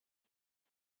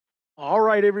All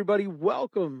right, everybody,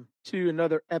 welcome to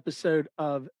another episode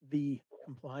of The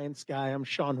Compliance Guy. I'm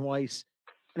Sean Weiss.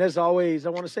 And as always, I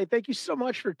want to say thank you so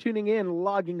much for tuning in,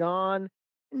 logging on,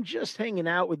 and just hanging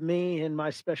out with me and my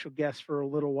special guest for a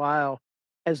little while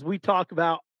as we talk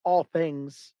about all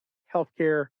things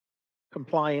healthcare,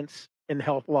 compliance, and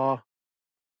health law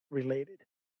related.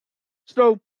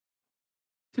 So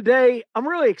today, I'm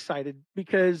really excited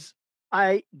because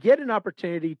I get an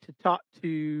opportunity to talk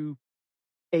to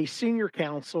a senior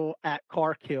counsel at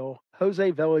Clark Hill,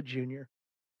 Jose Vela Jr.,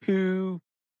 who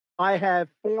I have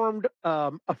formed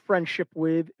a friendship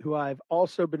with, who I've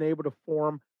also been able to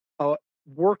form a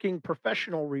working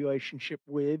professional relationship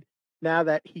with now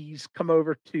that he's come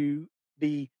over to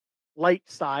the light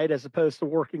side as opposed to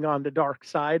working on the dark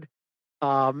side,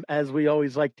 as we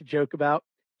always like to joke about.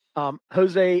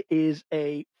 Jose is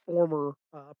a former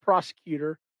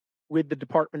prosecutor with the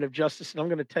Department of Justice, and I'm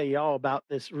going to tell you all about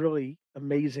this really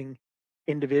amazing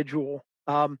individual.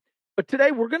 But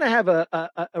today we're going to have a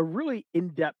really in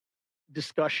depth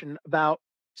discussion about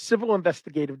civil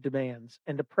investigative demands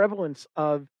and the prevalence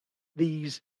of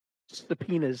these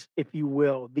subpoenas, if you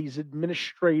will, these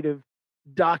administrative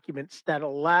documents that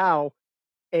allow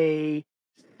a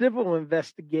civil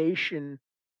investigation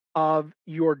of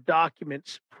your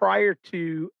documents prior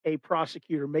to a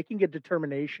prosecutor making a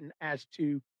determination as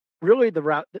to really the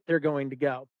route that they're going to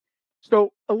go.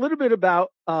 So, a little bit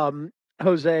about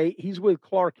Jose. He's with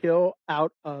Clark Hill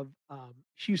out of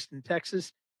Houston,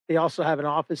 Texas. They also have an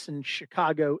office in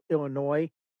Chicago, Illinois.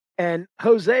 And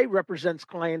Jose represents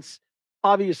clients,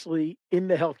 obviously, in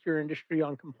the healthcare industry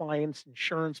on compliance,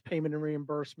 insurance, payment and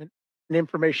reimbursement, and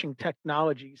information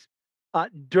technologies.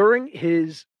 During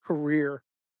his career,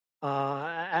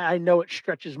 I know it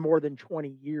stretches more than 20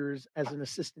 years as an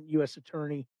assistant U.S.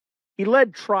 attorney. He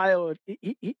led trial.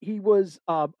 He was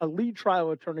a lead trial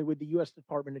attorney with the U.S.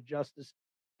 Department of Justice,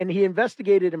 and he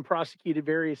investigated and prosecuted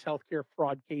various healthcare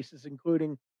fraud cases,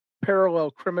 including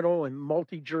parallel criminal and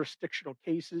multi-jurisdictional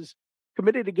cases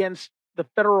committed against the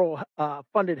federal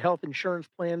funded health insurance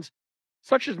plans,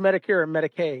 such as Medicare and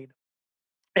Medicaid.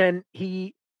 And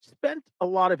he spent a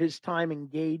lot of his time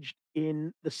engaged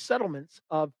in the settlements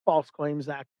of False Claims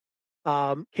Act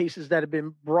cases that have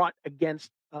been brought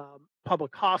against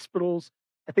public hospitals.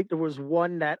 I think there was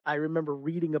one that I remember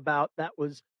reading about that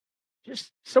was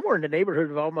just somewhere in the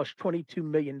neighborhood of almost $22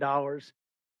 million.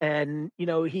 And,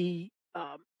 he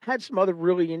had some other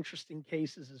really interesting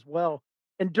cases as well.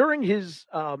 And during his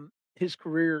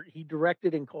career, he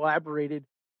directed and collaborated,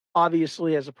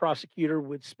 obviously, as a prosecutor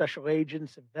with special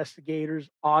agents, investigators,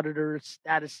 auditors,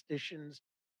 statisticians,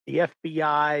 the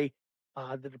FBI,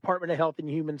 the Department of Health and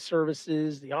Human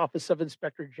Services, the Office of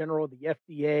Inspector General, the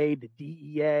FDA, the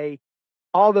DEA,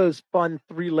 all those fun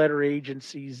three-letter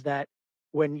agencies that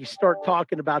when you start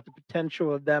talking about the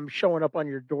potential of them showing up on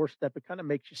your doorstep, it kind of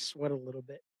makes you sweat a little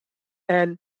bit.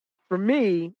 And for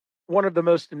me, one of the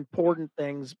most important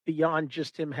things beyond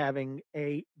just him having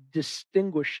a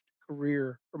distinguished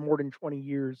career for more than 20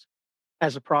 years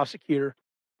as a prosecutor,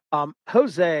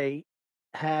 Jose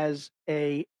has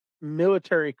a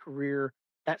military career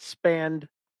that spanned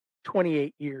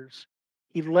 28 years.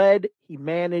 He led, he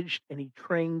managed, and he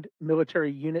trained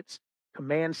military units,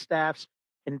 command staffs,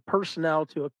 and personnel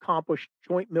to accomplish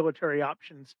joint military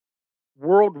options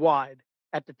worldwide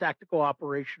at the tactical,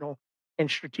 operational, and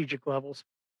strategic levels.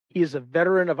 He is a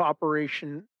veteran of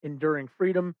Operation Enduring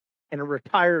Freedom and a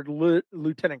retired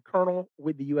lieutenant colonel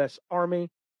with the U.S. Army.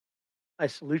 I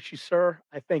salute you, sir.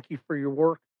 I thank you for your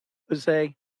work.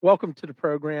 Jose, welcome to the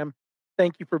program.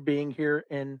 Thank you for being here,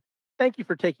 and thank you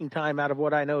for taking time out of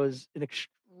what I know is an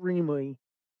extremely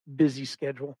busy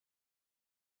schedule.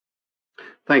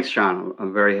 Thanks, Sean.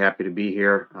 I'm very happy to be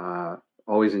here.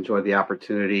 Always enjoy the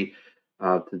opportunity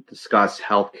to discuss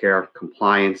healthcare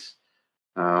compliance,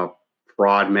 uh,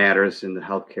 fraud matters in the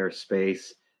healthcare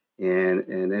space,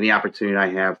 and any opportunity I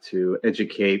have to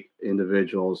educate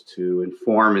individuals, to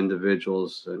inform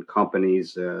individuals and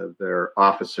companies, their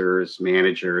officers,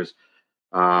 managers,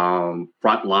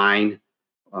 frontline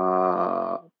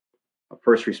uh,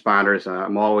 first responders.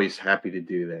 I'm always happy to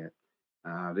do that.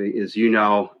 As you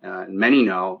know, and many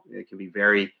know, it can be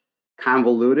very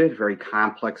convoluted, very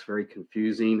complex, very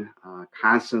confusing,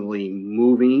 constantly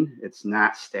moving. It's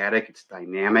not static, it's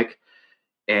dynamic.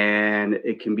 And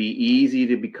it can be easy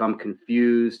to become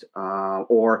confused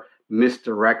or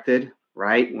misdirected,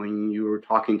 right? When you are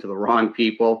talking to the wrong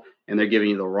people and they're giving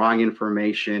you the wrong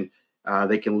information,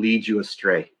 they can lead you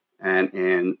astray.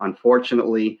 And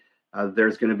unfortunately,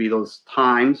 there's going to be those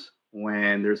times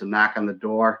when there's a knock on the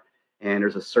door and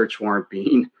there's a search warrant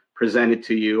being presented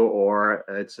to you, or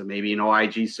it's maybe an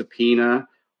OIG subpoena,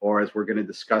 or as we're going to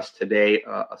discuss today,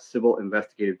 a civil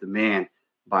investigative demand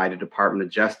by the Department of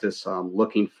Justice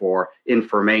looking for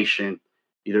information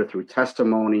either through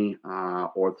testimony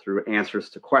or through answers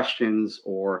to questions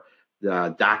or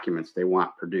the documents they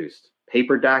want produced,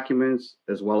 paper documents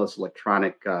as well as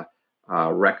electronic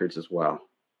records as well.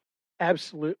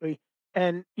 Absolutely.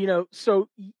 And, so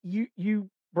you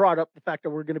brought up the fact that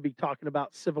we're going to be talking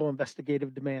about civil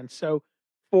investigative demands. So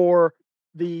for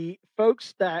the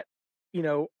folks that,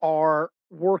 are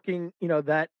working,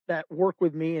 that work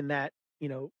with me and that,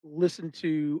 listen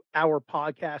to our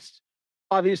podcasts,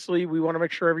 obviously we want to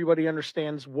make sure everybody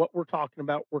understands what we're talking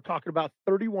about. We're talking about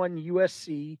 31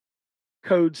 USC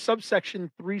code subsection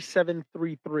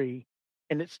 3733,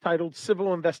 and it's titled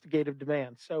Civil Investigative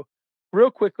Demand. So,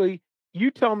 real quickly,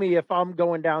 you tell me if I'm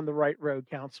going down the right road,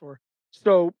 counselor.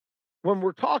 So, when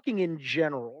we're talking in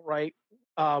general, right,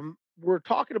 we're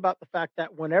talking about the fact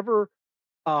that whenever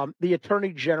the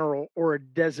attorney general or a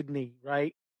designee,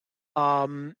 right,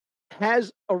 um,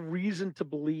 has a reason to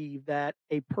believe that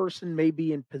a person may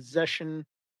be in possession,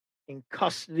 in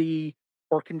custody,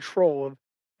 or control of,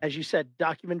 as you said,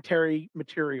 documentary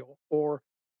material or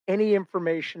any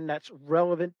information that's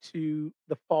relevant to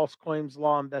the false claims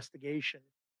law investigation,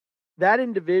 that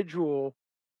individual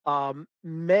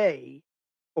may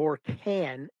or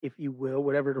can, if you will,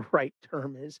 whatever the right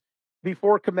term is,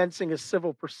 before commencing a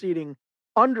civil proceeding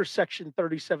under Section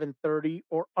 3730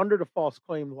 or under the false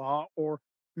claim law or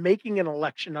making an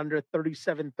election under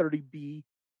 3730B,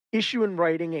 issue in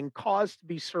writing and cause to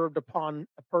be served upon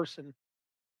a person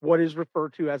what is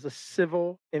referred to as a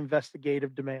civil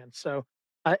investigative demand. So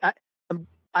I I,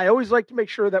 I always like to make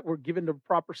sure that we're given the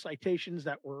proper citations,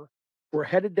 that we're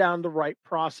headed down the right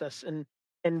process, and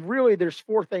really there's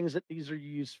four things that these are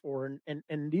used for,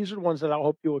 and these are the ones that I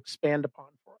hope you'll expand upon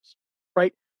for us.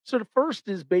 Right. So the first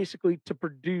is basically to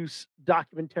produce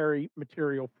documentary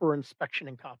material for inspection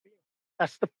and copying.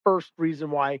 That's the first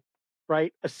reason why,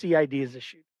 right, a CID is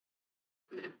issued.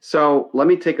 So let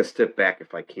me take a step back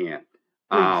if I can.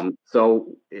 Please.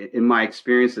 In my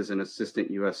experience as an assistant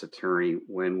U.S. attorney,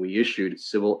 when we issued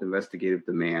civil investigative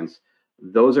demands,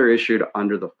 those are issued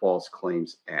under the False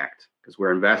Claims Act because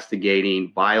we're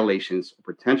investigating violations,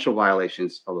 potential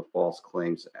violations of the False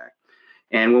Claims Act.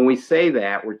 And when we say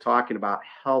that, we're talking about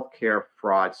healthcare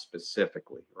fraud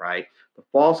specifically, right? The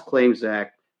False Claims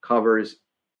Act covers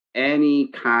any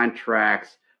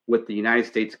contracts with the United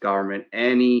States government,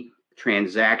 any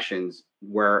transactions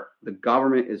where the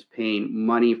government is paying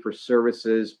money for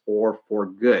services or for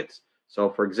goods. So,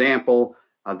 for example,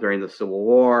 during the Civil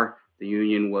War, the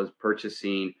Union was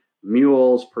purchasing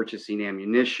mules, purchasing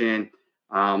ammunition.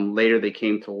 Later, they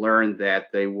came to learn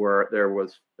that they were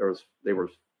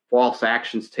false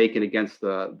actions taken against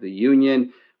the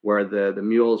Union, where the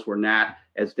mules were not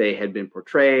as they had been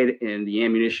portrayed, and the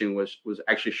ammunition was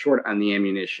actually short on the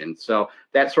ammunition. So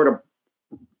that sort of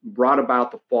brought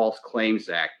about the False Claims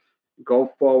Act.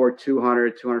 Go forward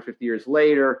 200, 250 years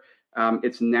later,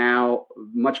 it's now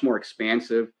much more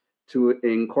expansive to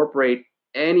incorporate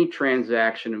any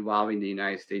transaction involving the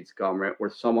United States government where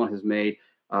someone has made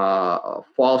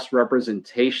false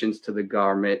representations to the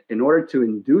government in order to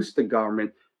induce the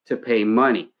government to pay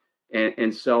money.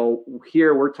 And so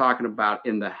here we're talking about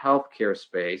in the healthcare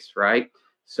space, right?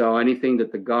 So anything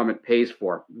that the government pays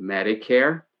for,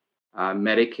 Medicare,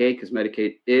 Medicaid, because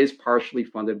Medicaid is partially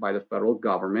funded by the federal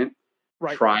government,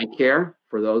 Right. TRICARE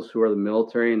for those who are the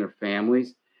military and their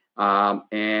families,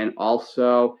 and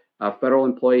also federal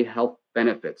employee health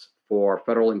benefits for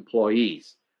federal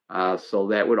employees. So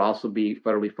that would also be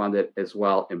federally funded as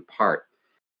well in part.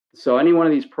 So any one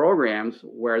of these programs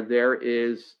where there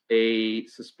is a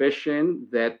suspicion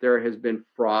that there has been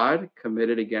fraud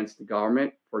committed against the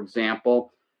government, for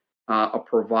example, a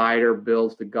provider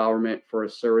bills the government for a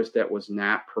service that was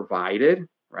not provided,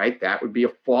 right? That would be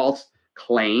a false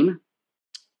claim.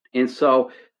 And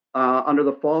so under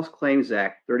the False Claims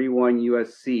Act, 31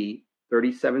 USC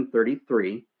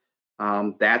 3733,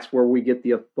 that's where we get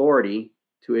the authority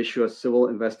to issue a civil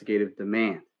investigative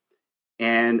demand.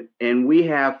 And we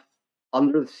have,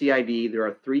 under the CID, there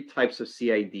are three types of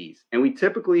CIDs, and we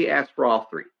typically ask for all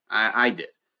three. I did.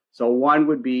 So one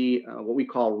would be what we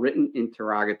call written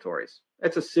interrogatories.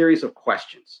 That's a series of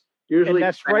questions. And Usually,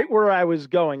 that's right where I was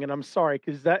going, and I'm sorry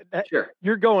because that sure.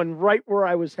 you're going right where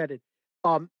I was headed.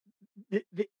 Um, the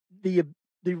the the,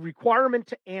 the requirement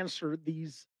to answer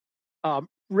these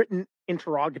written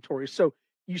interrogatories. So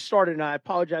you started, and I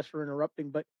apologize for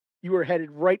interrupting, but you were headed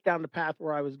right down the path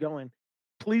where I was going.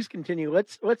 Please continue.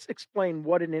 Let's explain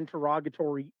what an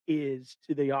interrogatory is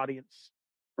to the audience.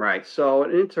 Right. So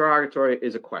an interrogatory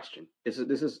is a question. This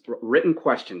is written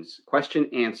questions, question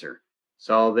answer.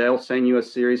 So they'll send you a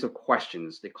series of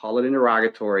questions. They call it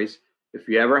interrogatories. If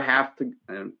you ever have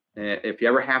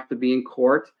to be in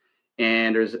court,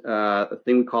 and there's a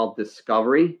thing we call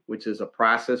discovery, which is a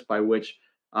process by which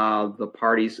the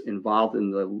parties involved in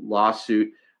the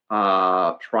lawsuit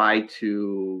try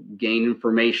to gain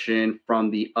information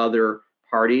from the other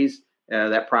parties.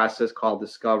 That process called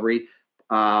discovery,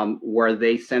 where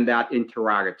they send out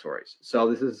interrogatories. So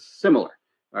this is similar.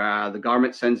 The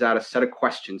government sends out a set of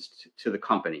questions to the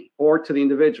company or to the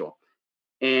individual.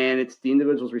 And it's the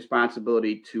individual's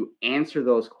responsibility to answer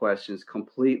those questions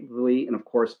completely and, of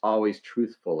course, always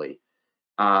truthfully.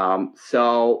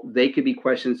 So they could be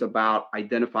questions about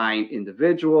identifying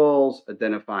individuals,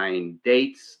 identifying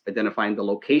dates, identifying the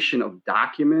location of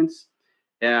documents.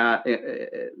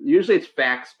 Usually it's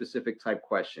fact-specific type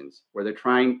questions where they're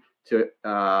trying to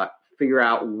figure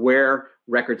out where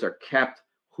records are kept,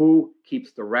 who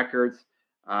keeps the records,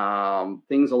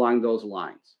 things along those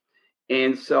lines.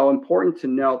 And so important to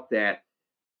note that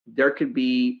there could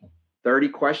be 30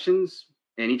 questions,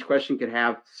 and each question could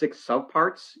have 6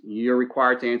 subparts. You're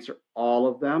required to answer all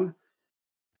of them.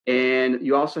 And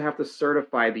you also have to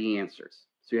certify the answers.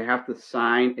 So you have to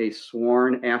sign a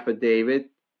sworn affidavit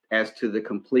as to the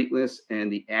completeness and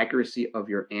the accuracy of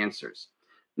your answers.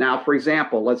 Now, for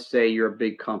example, let's say you're a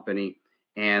big company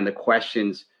and the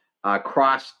questions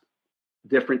cross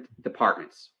different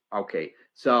departments. Okay,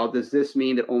 so does this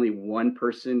mean that only one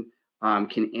person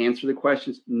can answer the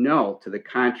questions? No, to the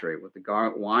contrary. What the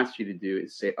government wants you to do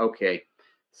is say, okay,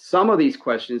 some of these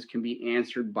questions can be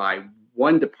answered by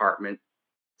one department.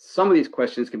 Some of these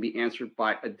questions can be answered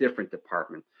by a different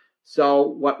department. So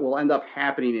what will end up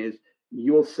happening is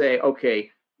you'll say,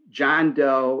 okay, John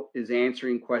Doe is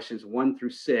answering questions 1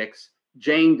 through 6.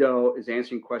 Jane Doe is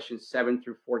answering questions 7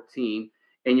 through 14.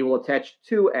 And you will attach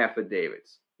 2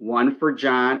 affidavits, one for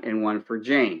John and one for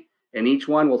Jane. And each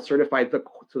one will certify to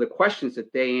the questions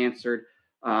that they answered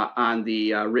on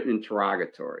the written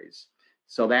interrogatories.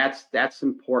 So that's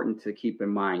important to keep in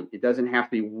mind. It doesn't have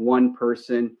to be one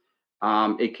person.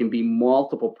 It can be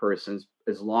multiple persons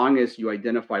as long as you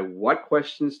identify what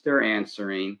questions they're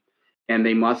answering, and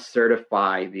they must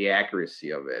certify the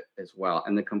accuracy of it as well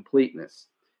and the completeness.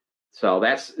 So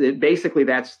that's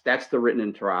the written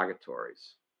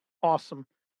interrogatories. Awesome.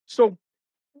 So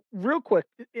real quick,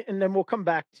 and then we'll come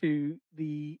back to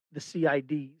the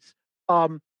CIDs.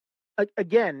 Um,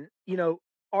 again,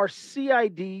 are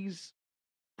CIDs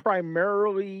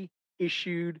primarily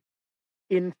issued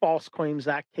in False Claims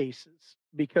Act cases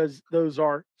because those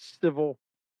are civil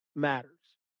matters?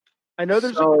 I know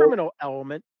there's a So criminal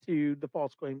element to the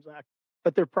False Claims Act,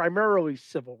 but they're primarily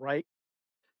civil, right?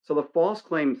 So the False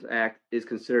Claims Act is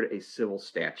considered a civil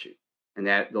statute, and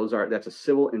that's a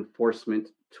civil enforcement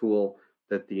tool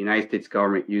that the United States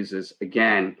government uses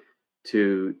again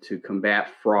to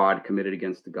combat fraud committed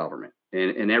against the government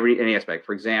in any aspect.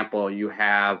 For example, you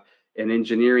have an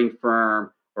engineering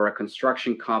firm or a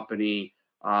construction company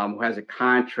who has a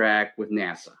contract with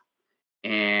NASA,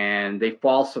 and they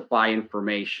falsify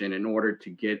information in order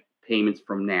to get payments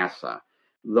from NASA.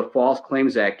 The False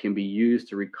Claims Act can be used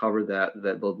to recover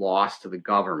the loss to the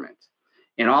government.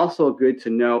 And also good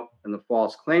to note in the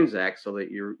False Claims Act, so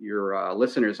that your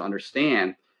listeners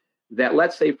understand that,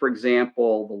 let's say, for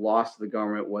example, the loss to the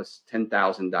government was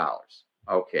 $10,000.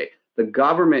 Okay, the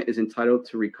government is entitled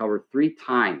to recover 3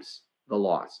 times the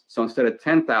loss. So instead of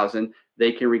 10,000,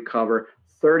 they can recover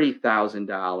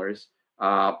 $30,000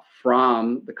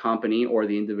 from the company or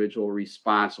the individual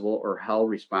responsible or held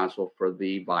responsible for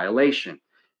the violation.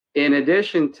 In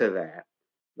addition to that,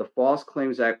 the False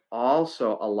Claims Act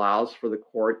also allows for the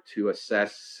court to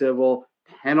assess civil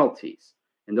penalties,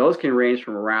 and those can range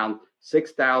from around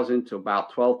 $6,000 to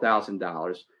about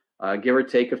 $12,000, give or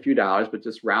take a few dollars, but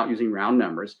just using round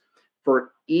numbers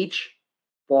for each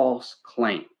false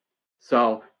claim.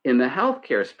 So in the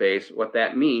healthcare space, what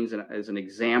that means is an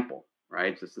example,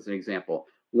 right? Just as an example,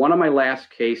 one of my last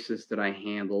cases that I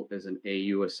handled as an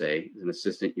AUSA, as an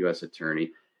assistant U.S.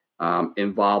 attorney,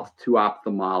 involved 2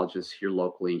 ophthalmologists here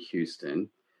locally in Houston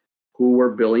who were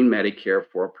billing Medicare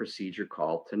for a procedure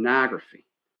called tenography.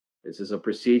 This is a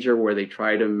procedure where they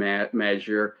try to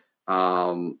measure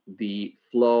the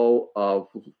flow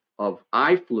of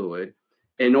eye fluid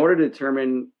in order to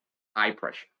determine eye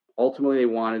pressure. Ultimately, they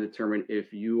want to determine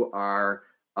if you are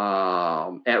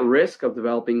at risk of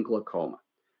developing glaucoma.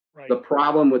 Right. The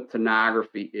problem with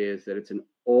tenography is that it's an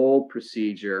old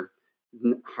procedure,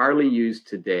 hardly used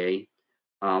today,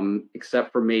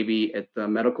 except for maybe at the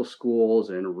medical schools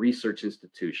and research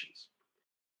institutions.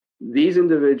 These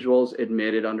individuals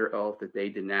admitted under oath that they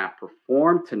did not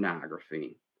perform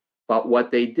tonography, but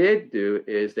what they did do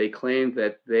is they claimed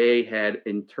that they had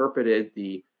interpreted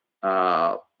the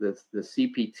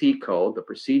CPT code, the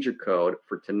procedure code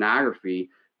for tonography,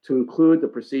 to include the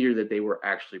procedure that they were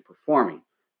actually performing,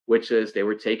 which is they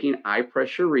were taking eye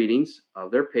pressure readings of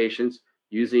their patients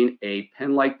using a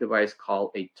pen-like device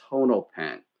called a tonal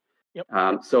pen. Yep.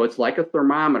 So it's like a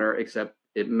thermometer, except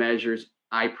it measures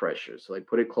eye pressure. So they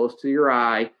put it close to your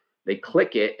eye, they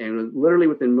click it, and literally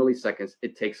within milliseconds,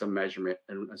 it takes a measurement,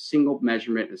 and a single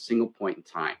measurement at a single point in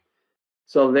time.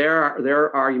 So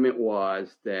their argument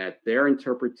was that their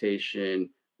interpretation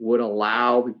would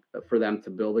allow for them to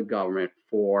bill the government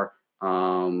for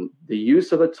the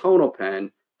use of a tonal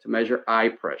pen to measure eye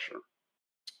pressure.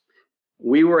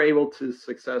 We were able to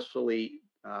successfully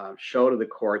show to the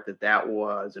court that that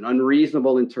was an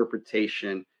unreasonable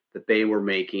interpretation that they were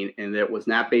making, and that it was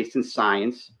not based in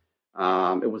science.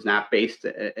 It was not based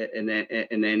in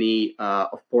any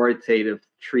authoritative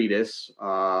treatise,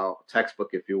 textbook,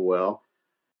 if you will.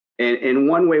 And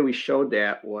one way we showed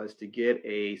that was to get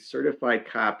a certified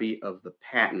copy of the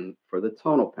patent for the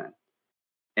tonal pen.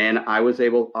 And I was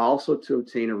able also to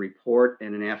obtain a report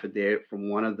and an affidavit from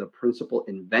one of the principal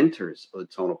inventors of the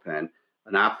tonal pen,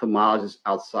 an ophthalmologist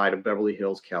outside of Beverly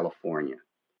Hills, California.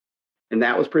 And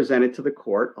that was presented to the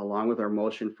court along with our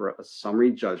motion for a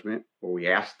summary judgment, where we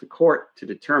asked the court to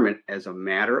determine as a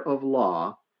matter of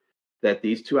law that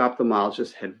these two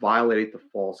ophthalmologists had violated the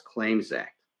False Claims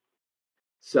Act.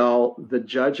 So the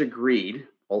judge agreed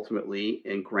ultimately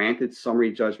and granted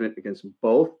summary judgment against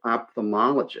both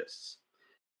ophthalmologists.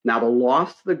 Now, the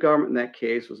loss to the government in that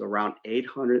case was around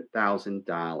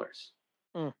 $800,000.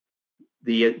 Mm.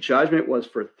 The judgment was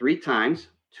for 3 times,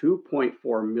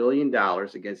 $2.4 million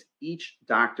against each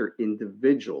doctor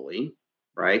individually,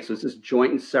 right? So this is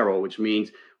joint and several, which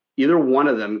means either one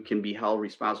of them can be held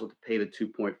responsible to pay the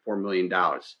 $2.4 million.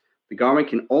 The government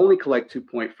can only collect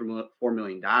 $2.4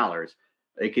 million.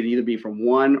 It could either be from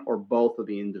one or both of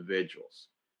the individuals.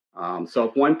 So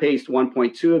if one pays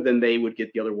 1.2, then they would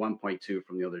get the other 1.2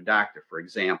 from the other doctor, for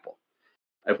example.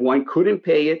 If one couldn't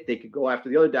pay it, they could go after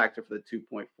the other doctor for the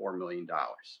 $2.4 million.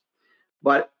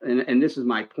 But, and this is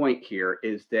my point here,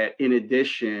 is that in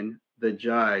addition, the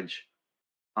judge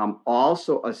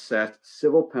also assessed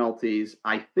civil penalties,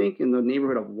 I think in the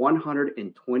neighborhood of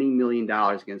 $120 million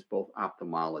against both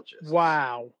ophthalmologists.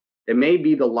 Wow. It may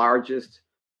be the largest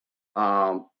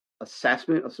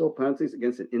assessment of civil penalties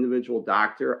against an individual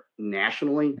doctor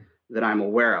nationally that I'm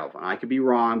aware of. I could be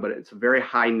wrong, but it's a very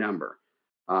high number.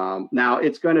 Now,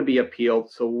 it's going to be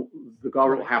appealed, so the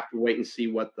government will have to wait and see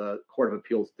what the Court of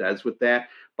Appeals does with that.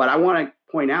 But I want to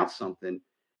point out something.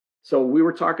 So we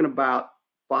were talking about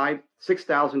 $6,000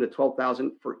 to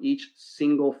 $12,000 for each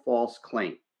single false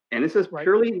claim. And this is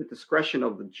purely the discretion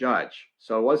of the judge.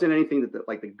 So it wasn't anything that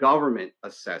like the government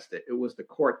assessed it. It was the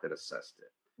court that assessed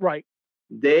it. Right.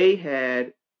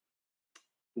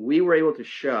 We were able to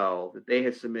show that they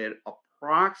had submitted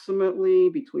approximately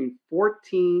between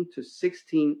 14 to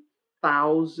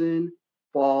 16,000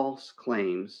 false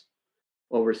claims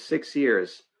over 6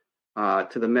 years to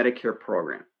the Medicare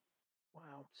program.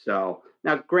 Wow. So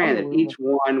now, granted, each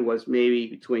one was maybe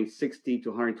between $60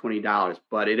 to $120,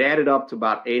 but it added up to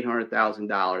about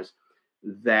 $800,000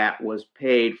 that was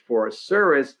paid for a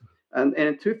service.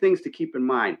 And two things to keep in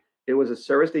mind. It was a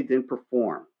service they didn't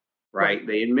perform, right?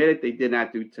 They admitted they did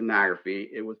not do tonography.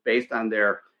 It was based on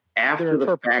their after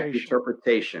the fact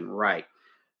interpretation, right?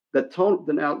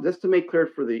 Now, just to make clear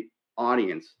for the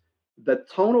audience, the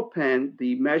tonal pen,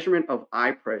 the measurement of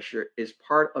eye pressure, is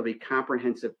part of a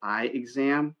comprehensive eye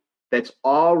exam that's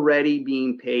already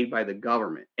being paid by the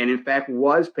government, and in fact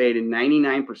was paid in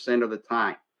 99% of the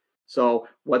time. So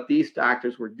what these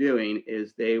doctors were doing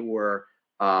is they were,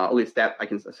 at least that I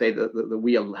can say that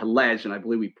we alleged, and I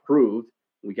believe we proved,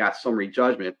 we got summary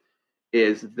judgment,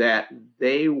 is that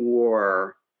they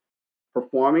were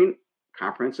performing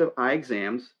comprehensive eye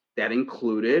exams that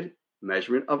included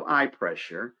measurement of eye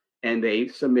pressure, and they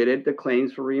submitted the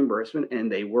claims for reimbursement,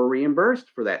 and they were reimbursed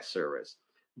for that service.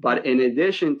 But in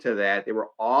addition to that, they were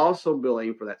also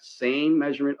billing for that same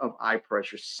measurement of eye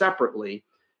pressure separately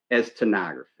as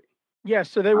tonography. Yeah,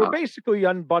 so they were basically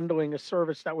unbundling a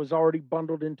service that was already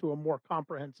bundled into a more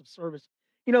comprehensive service.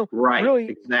 You know,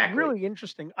 really, really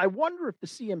interesting. I wonder if the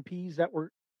CMPs that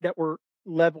were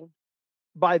leveled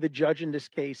by the judge in this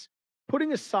case,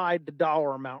 putting aside the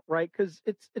dollar amount, right? Because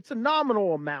it's a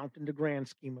nominal amount in the grand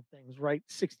scheme of things, right?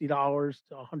 $60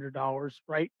 to $100,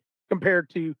 right? Compared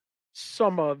to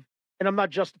some of, and I'm not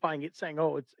justifying it saying,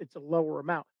 oh, it's a lower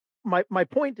amount. My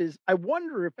point is, I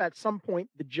wonder if at some point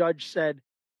the judge said,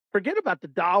 forget about the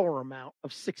dollar amount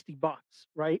of $60,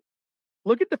 right?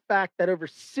 Look at the fact that over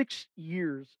 6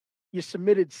 years, you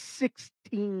submitted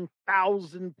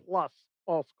 16,000 plus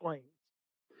false claims.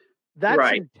 That's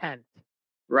Right. intent.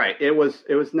 Right. It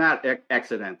was not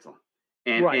accidental,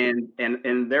 Right.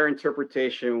 and their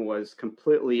interpretation was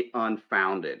completely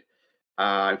unfounded.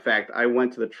 In fact, I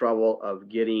went to the trouble of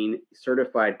getting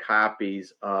certified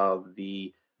copies of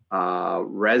the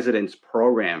residence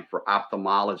program for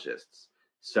ophthalmologists.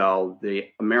 So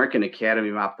the American Academy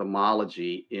of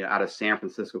Ophthalmology out of San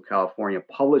Francisco, California,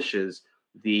 publishes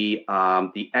the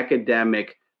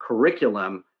academic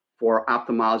curriculum for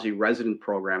ophthalmology resident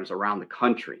programs around the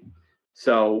country.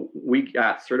 So we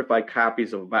got certified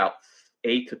copies of about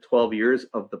 8 to 12 years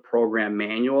of the program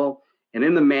manual. And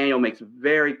in the manual makes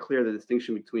very clear the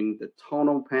distinction between the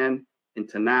tonal pen and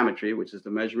tonometry, which is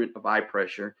the measurement of eye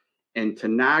pressure, and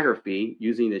tonography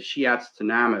using the Schiatt's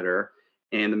tonometer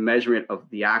and the measurement of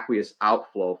the aqueous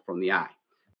outflow from the eye.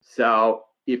 So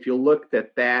if you looked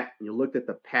at that, you looked at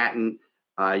the patent,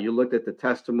 you looked at the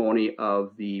testimony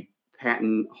of the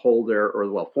patent holder, or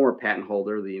well, former patent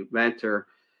holder, the inventor,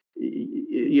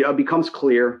 it becomes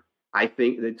clear. I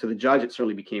think that to the judge, it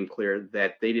certainly became clear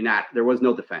that there was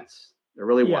no defense. There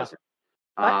really Yeah. wasn't.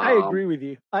 I Um, agree with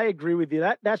you. I agree with you.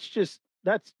 That's just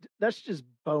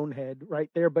bonehead right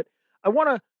there. But I want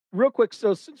to real quick.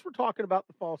 So since we're talking about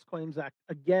the False Claims Act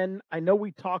again, I know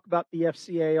we talk about the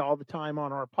FCA all the time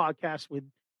on our podcast with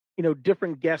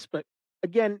different guests, but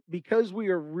again, because we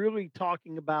are really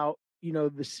talking about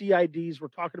the CIDs, we're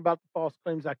talking about the False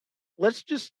Claims Act. Let's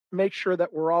just make sure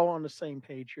that we're all on the same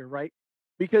page here, right?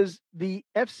 Because the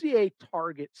FCA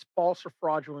targets false or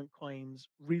fraudulent claims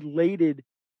related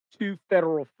to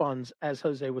federal funds, as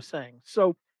Jose was saying.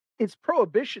 So its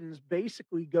prohibitions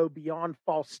basically go beyond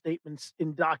false statements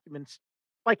in documents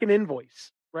like an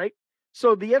invoice, right?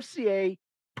 So the FCA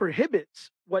prohibits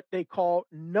what they call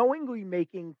knowingly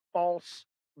making false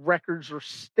records or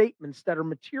statements that are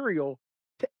material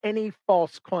to any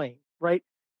false claim, right?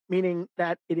 Meaning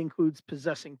that it includes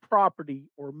possessing property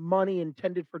or money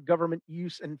intended for government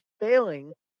use and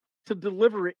failing to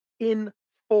deliver it in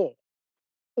full,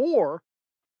 or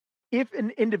if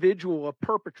an individual, a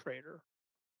perpetrator,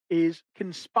 is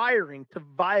conspiring to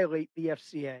violate the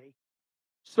FCA.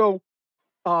 So,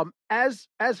 as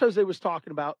Jose was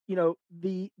talking about,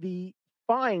 the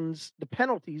fines, the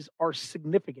penalties are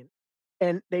significant,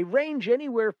 and they range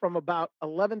anywhere from about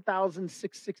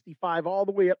 11,665 all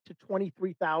the way up to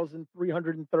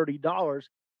 $23,330,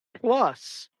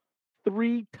 plus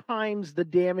three times the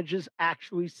damages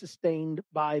actually sustained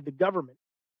by the government.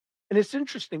 And it's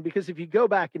interesting because if you go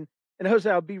back and Jose,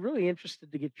 I'll be really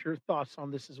interested to get your thoughts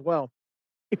on this as well.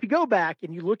 If you go back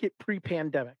and you look at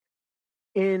pre-pandemic,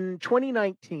 in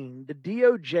 2019, the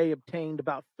DOJ obtained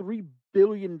about $3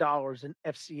 billion in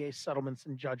FCA settlements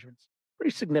and judgments.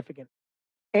 Pretty significant.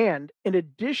 And in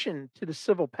addition to the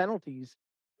civil penalties,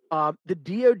 the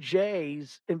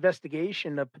DOJ's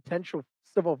investigation of potential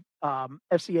civil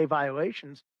FCA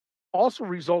violations also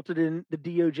resulted in the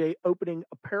DOJ opening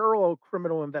a parallel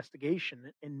criminal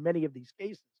investigation in many of these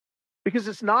cases, because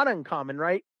it's not uncommon,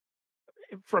 right?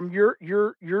 From your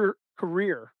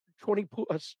career, 20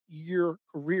 plus year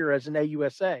career as an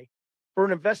AUSA, for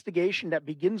an investigation that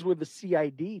begins with a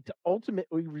CID to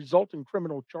ultimately result in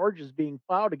criminal charges being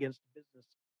filed against the business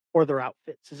or their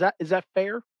outfits. Is that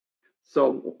fair?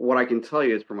 so what I can tell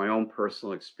you is from my own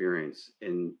personal experience,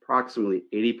 in approximately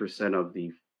 80% of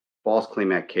the False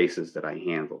Claim Act cases that I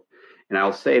handled, and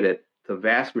I'll say that the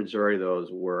vast majority of those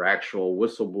were actual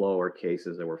whistleblower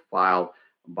cases that were filed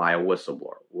by a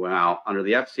whistleblower. Well, under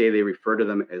the FCA, they refer to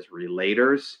them as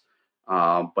relators,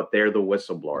 but they're the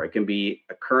whistleblower. It can be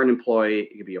a current employee,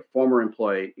 it could be a former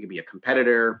employee, it could be a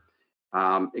competitor,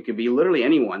 it could be literally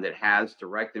anyone that has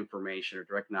direct information or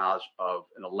direct knowledge of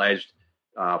an alleged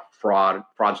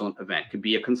fraudulent event. It could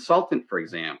be a consultant, for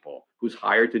example, who's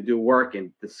hired to do work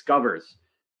and discovers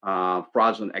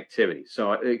fraudulent activity.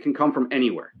 So it can come from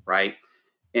anywhere, right?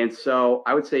 And so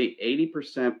I would say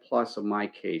 80% plus of my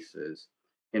cases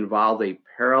involve a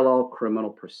parallel criminal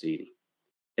proceeding.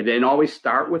 And then always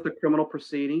start with a criminal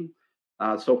proceeding.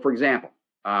 So, for example,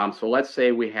 so let's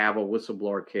say we have a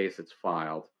whistleblower case that's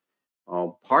filed.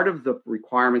 Part of the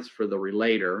requirements for the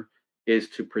relator is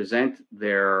to present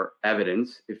their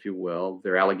evidence, if you will,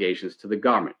 their allegations to the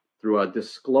government through a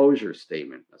disclosure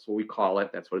statement. That's what we call it.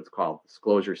 That's what it's called,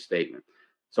 disclosure statement.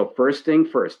 So first thing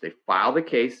first, they file the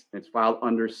case, and it's filed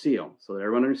under seal, so that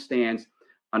everyone understands.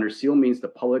 Under seal means the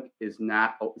public it's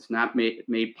not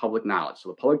made public knowledge. So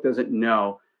the public doesn't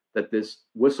know that this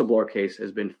whistleblower case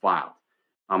has been filed.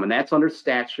 And that's under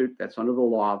statute, that's under the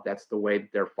law, that's the way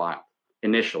they're filed.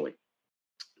 initially.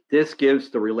 This gives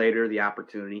the relator the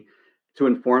opportunity to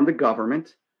inform the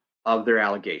government of their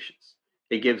allegations.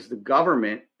 It gives the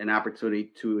government an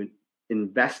opportunity to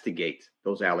investigate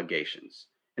those allegations.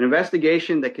 An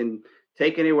investigation that can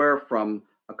take anywhere from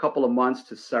a couple of months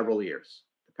to several years.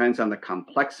 Depends on the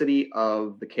complexity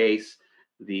of the case,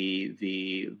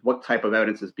 what type of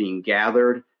evidence is being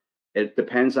gathered. It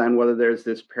depends on whether there's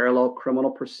this parallel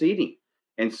criminal proceeding.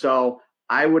 And so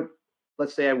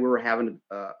let's say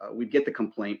we'd get the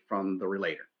complaint from the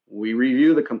relator. We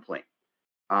review the complaint.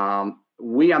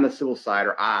 We on the civil side,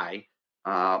 or I,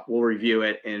 will review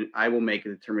it, and I will make a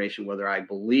determination whether I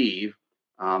believe,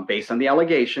 based on the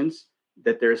allegations,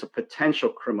 that there's a potential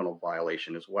criminal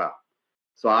violation as well.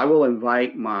 So I will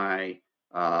invite my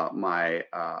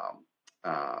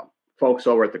folks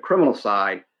over at the criminal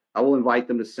side. I will invite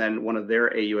them to send one of their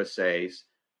AUSAs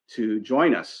to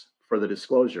join us for the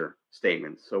disclosure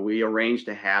statement. So we arrange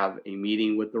to have a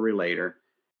meeting with the relator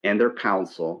and their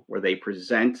counsel where they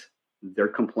present their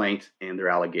complaint and their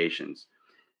allegations.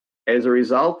 As a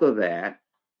result of that,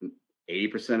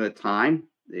 80% of the time,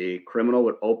 the criminal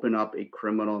would open up a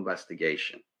criminal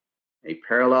investigation, a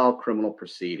parallel criminal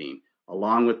proceeding,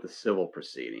 along with the civil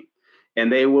proceeding.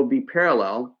 And they will be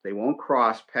parallel. They won't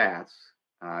cross paths.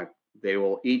 They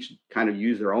will each kind of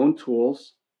use their own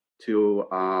tools to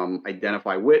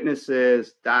identify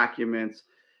witnesses, documents,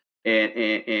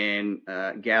 and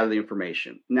gather the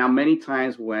information. Now, many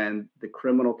times when the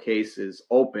criminal case is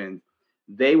opened,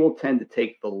 they will tend to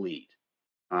take the lead.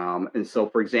 And so,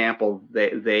 for example,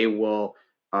 they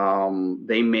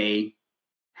may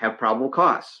have probable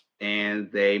cause,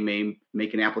 and they may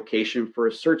make an application for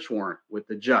a search warrant with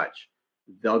the judge.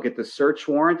 They'll get the search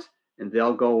warrant, and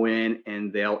they'll go in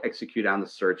and they'll execute on the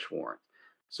search warrant.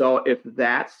 So if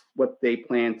that's what they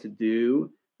plan to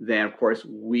do, then of course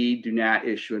we do not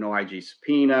issue an OIG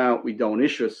subpoena. We don't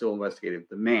issue a civil investigative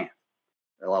demand,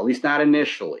 well, at least not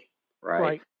initially,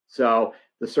 right? So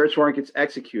the search warrant gets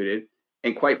executed,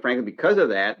 and quite frankly, because of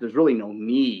that, there's really no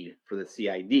need for the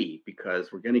CID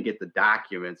because we're going to get the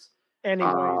documents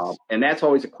anyways. And that's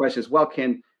always a question as well.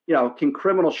 Can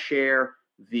criminals share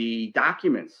the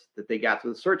documents that they got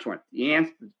through the search warrant?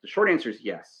 The short answer is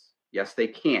yes. Yes, they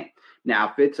can. Now,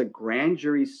 if it's a grand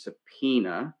jury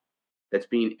subpoena that's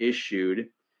being issued,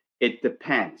 it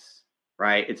depends,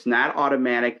 right? It's not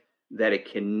automatic that it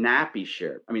cannot be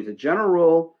shared. I mean, as a general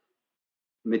rule,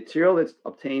 material that's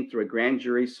obtained through a grand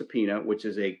jury subpoena, which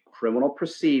is a criminal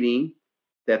proceeding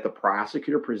that the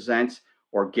prosecutor presents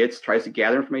or tries to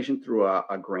gather information through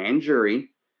a grand jury,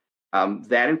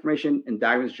 that information and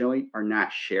documents generally are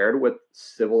not shared with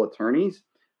civil attorneys.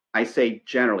 I say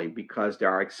generally because there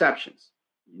are exceptions.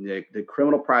 The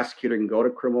criminal prosecutor can go to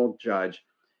criminal judge,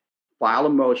 file a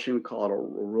motion, we call it a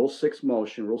Rule 6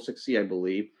 motion, Rule 6C, I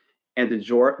believe, and the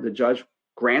judge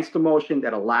grants the motion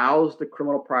that allows the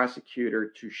criminal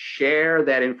prosecutor to share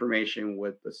that information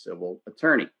with the civil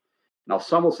attorney. Now,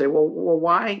 some will say, well,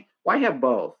 why have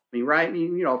both? I mean, right? I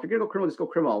mean, if you're going to go criminal, just go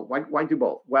criminal. Why do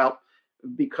both? Well,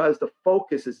 because the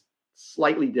focus is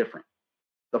slightly different.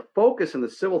 The focus on the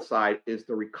civil side is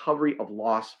the recovery of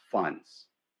lost funds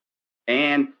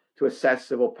and to assess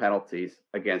civil penalties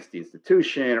against the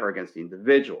institution or against the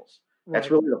individuals. Right. That's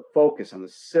really the focus on the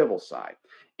civil side.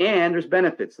 And there's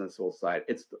benefits on the civil side.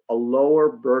 It's a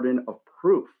lower burden of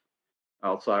proof.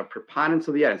 Also, a preponderance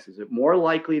of the evidence. Is it more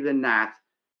likely than not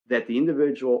that the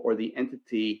individual or the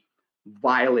entity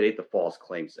violated the False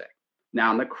Claims Act?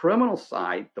 Now, on the criminal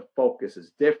side, the focus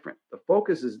is different. The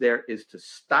focus is to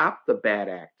stop the bad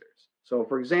actors. So,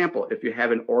 for example, if you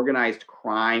have an organized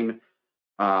crime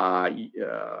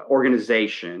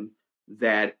organization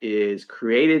that is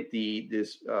created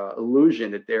this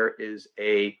illusion that there is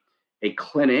a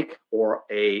clinic or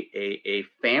a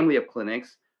family of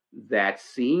clinics that's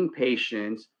seeing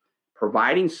patients,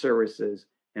 providing services,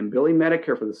 and billing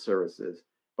Medicare for the services,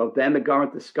 but then the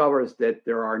government discovers that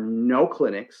there are no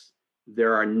clinics,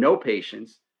 there are no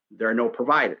patients, there are no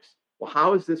providers. Well,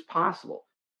 how is this possible?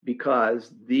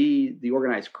 Because the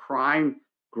organized crime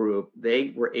group,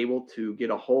 they were able to get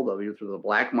a hold of, either through the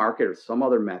black market or some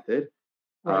other method,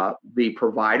 right, the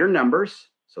provider numbers.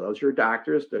 So those are your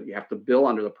doctors that you have to bill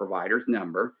under the provider's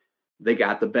number. They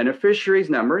got the beneficiaries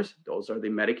numbers. Those are the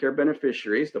Medicare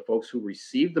beneficiaries, the folks who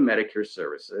receive the Medicare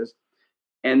services.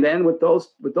 And then with those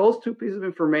two pieces of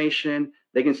information,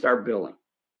 they can start billing.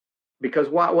 Because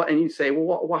what? And you say,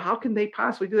 well, how can they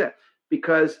possibly do that?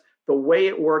 Because the way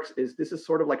it works is this is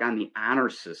sort of like on the honor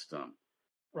system.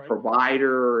 Right.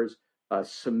 Providers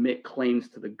submit claims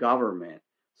to the government,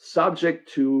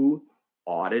 subject to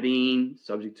auditing,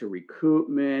 subject to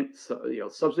recoupment,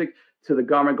 subject to the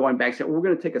government going back and saying, we're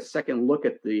going to take a second look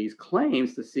at these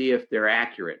claims to see if they're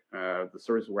accurate. The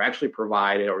services were actually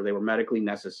provided or they were medically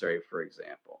necessary, for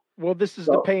example. Well, this is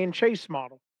the So, pay and chase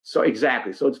model. so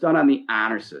exactly. So it's done on the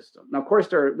honor system. Now, of course,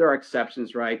 there are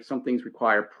exceptions, right? Some things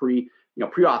require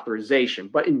pre-authorization,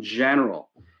 but in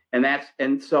general,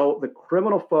 and so the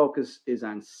criminal focus is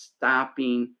on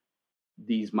stopping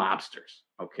these mobsters,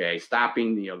 okay,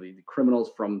 stopping the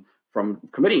criminals from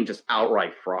committing just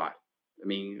outright fraud. I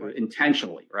mean, Right.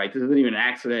 intentionally, right? This isn't even an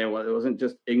accident. It wasn't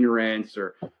just ignorance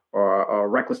or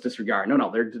reckless disregard.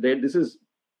 No. This is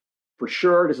for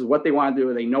sure. This is what they want to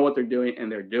do. They know what they're doing,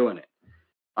 and they're doing it.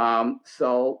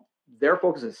 So their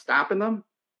focus is stopping them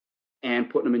and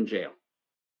putting them in jail,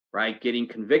 right? Getting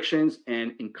convictions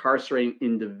and incarcerating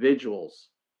individuals.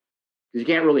 Because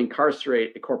you can't really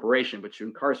incarcerate a corporation, but you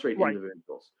incarcerate Right.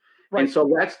 individuals. Right.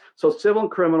 And so civil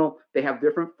and criminal, they have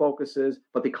different focuses,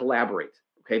 but they collaborate.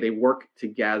 Okay, they work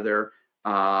together.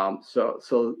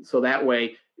 So that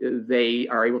way they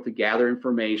are able to gather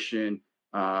information,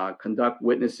 conduct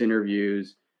witness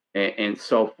interviews, and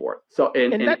so forth. So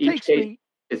And and that each takes case me,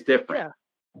 is different.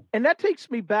 yeah. And that takes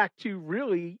me back to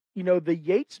really, the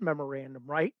Yates memorandum,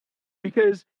 right?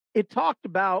 Because it talked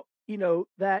about,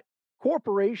 that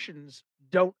corporations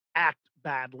don't act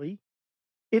badly.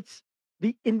 It's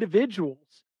the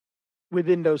individuals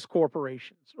within those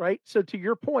corporations, right? So to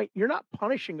your point, you're not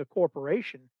punishing a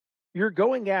corporation. You're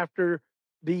going after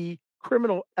the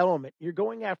criminal element. You're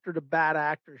going after the bad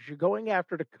actors. You're going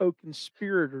after the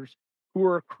co-conspirators who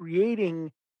are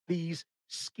creating these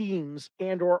schemes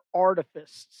and or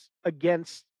artifices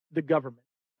against the government.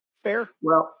 Fair?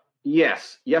 Well,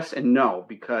 yes, and no,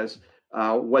 because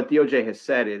what DOJ has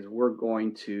said is we're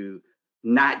going to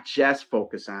not just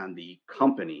focus on the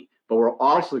company, but we're Right.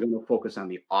 also going to focus on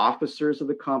the officers of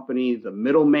the company, the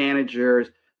middle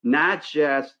managers, not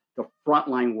just the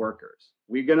frontline workers.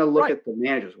 We're going to look Right. at the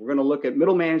managers. We're going to look at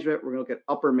middle management. We're going to look at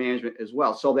upper management as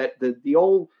well. So that the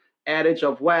old adage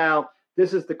of, well,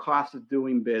 this is the cost of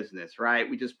doing business, right?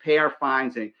 We just pay our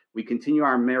fines and we continue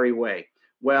our merry way.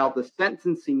 Well, the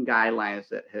sentencing guidelines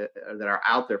that are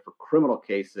out there for criminal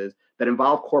cases that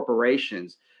involve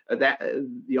corporations,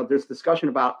 there's discussion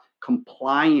about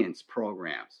compliance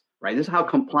programs, right? This is how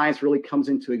compliance really comes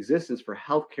into existence for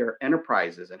healthcare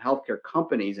enterprises and healthcare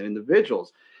companies and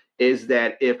individuals. Is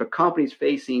that if a company is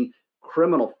facing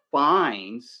criminal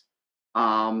fines,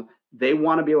 they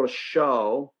want to be able to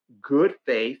show good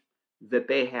faith that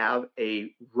they have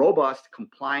a robust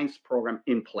compliance program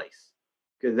in place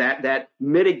because that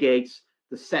mitigates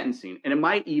the sentencing, and it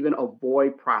might even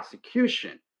avoid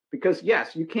prosecution. Because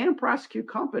yes, you can prosecute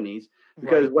companies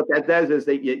because Right. what that does is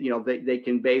they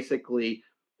can basically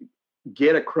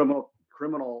get a criminal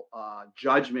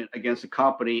judgment against a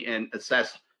company and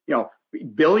assess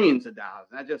billions of dollars,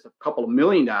 not just a couple of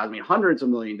 $1,000,000. I mean, hundreds of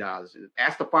 $1,000,000.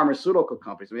 Ask the pharmaceutical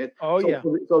companies. I mean, Oh yeah.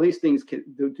 so these things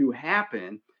do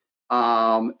happen,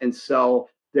 and so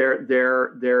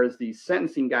there's the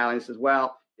sentencing guidelines as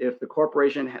well. If the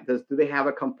corporation do they have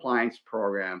a compliance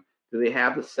program? Do they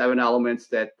have the 7 elements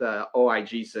that the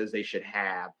OIG says they should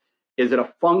have? Is it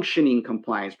a functioning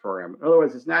compliance program? In other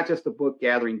words, it's not just a book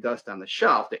gathering dust on the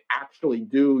shelf. They actually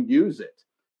do use it.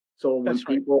 So when That's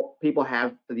right. people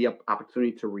have the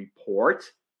opportunity to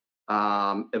report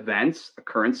events,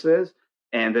 occurrences,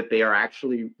 and that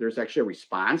there's actually a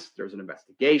response, there's an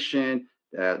investigation,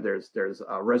 there's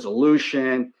a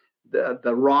resolution.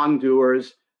 The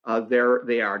wrongdoers,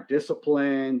 they are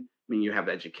disciplined. I mean, you have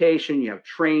education, you have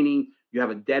training, you have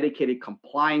a dedicated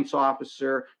compliance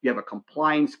officer, you have a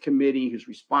compliance committee who's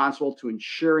responsible to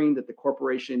ensuring that the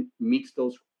corporation meets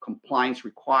those compliance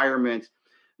requirements.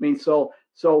 I mean, so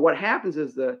what happens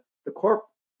is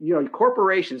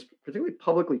corporations, particularly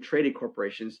publicly traded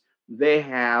corporations, they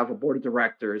have a board of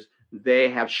directors, they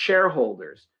have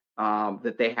shareholders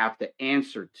that they have to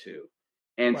answer to.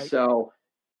 And Right. so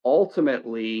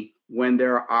ultimately, when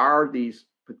there are these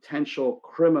potential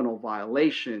criminal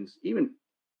violations, even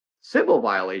civil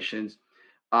violations,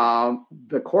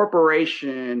 the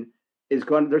corporation there's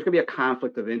going to be a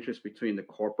conflict of interest between the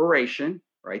corporation,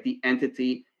 right, the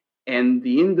entity, and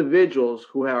the individuals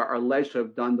who are alleged to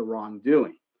have done the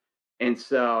wrongdoing. And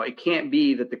so it can't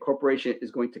be that the corporation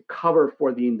is going to cover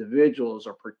for the individuals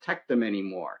or protect them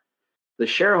anymore. The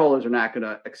shareholders are not going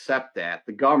to accept that.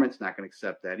 The government's not going to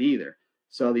accept that either.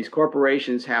 So these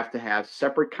corporations have to have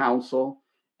separate counsel,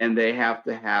 and they have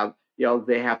to have,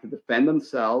 they have to defend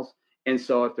themselves. And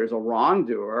so if there's a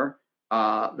wrongdoer,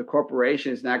 the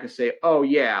corporation is not going to say, "Oh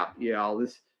yeah,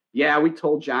 we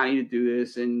told Johnny to do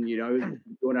this, and he was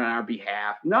doing it on our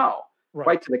behalf." No, Right.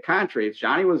 quite to the contrary. If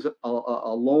Johnny was a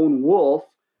lone wolf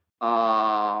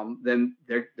then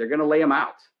they're going to lay them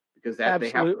out because that they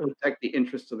have to Absolutely. protect the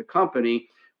interests of the company,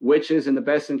 which is in the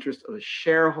best interest of the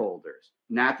shareholders,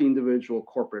 not the individual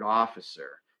corporate officer.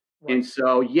 And Right.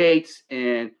 so Yates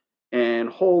and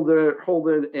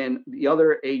Holder and the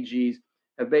other AGs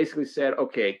have basically said,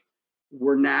 okay,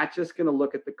 we're not just going to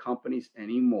look at the companies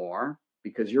anymore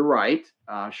because you're right,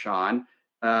 Sean.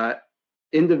 Uh,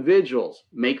 Individuals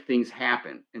make things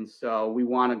happen. And so we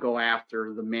want to go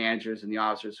after the managers and the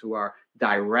officers who are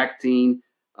directing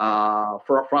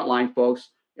for frontline folks.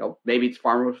 Maybe it's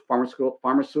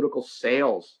pharmaceutical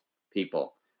sales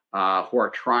people who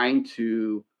are trying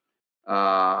to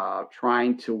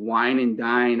wine and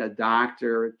dine a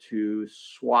doctor to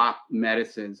swap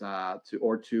medicines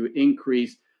to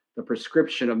increase the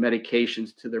prescription of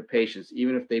medications to their patients,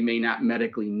 even if they may not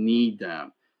medically need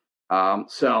them.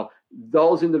 So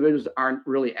those individuals aren't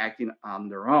really acting on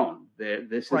their own.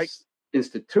 This Right. is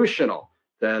institutional.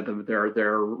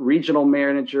 Their regional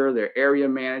manager, their area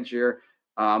manager,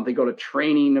 they go to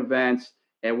training events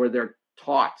and where they're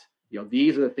taught.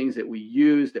 These are the things that we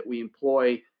use, that we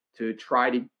employ to try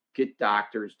to get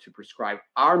doctors to prescribe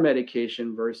our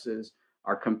medication versus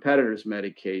our competitors'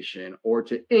 medication, or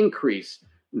to increase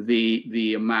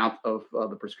the amount of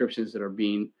the prescriptions that are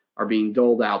being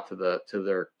doled out to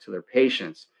their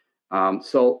patients.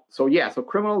 So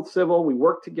criminal and civil, we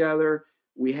work together.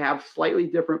 We have slightly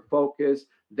different focus.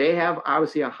 They have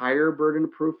obviously a higher burden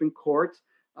of proof in court.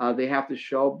 They have to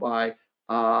show by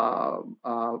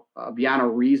beyond a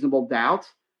reasonable doubt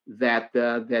that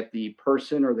the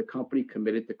person or the company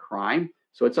committed the crime.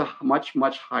 So it's a much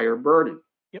higher burden.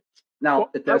 Yep. Now, Well,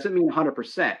 it doesn't mean 100%,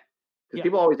 because yeah.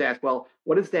 people always ask, well,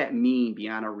 what does that mean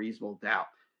beyond a reasonable doubt?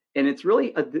 And it's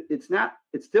really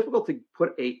it's difficult to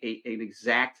put an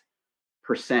exact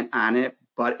percent on it,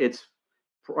 but it's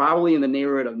probably in the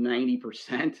neighborhood of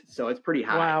 90%. So it's pretty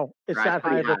high. Wow. It's Right? It's that high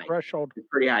pretty of a high. threshold. It's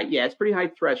pretty high. Yeah, it's pretty high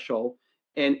threshold.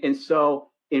 And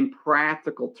so in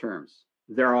practical terms,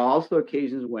 there are also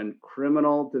occasions when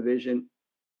criminal division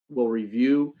will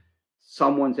review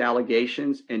someone's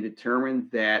allegations and determine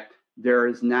that there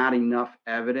is not enough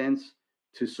evidence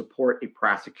to support a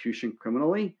prosecution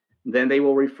criminally. Then they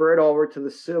will refer it over to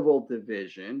the civil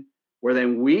division, where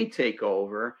then we take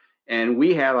over, and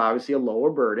we have obviously a lower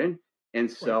burden, and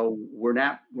Right. so we're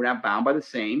not bound by the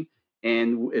same.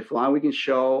 And if long we can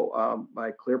show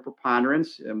by clear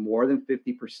preponderance, more than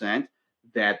 50%,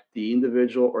 that the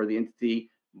individual or the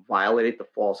entity violated the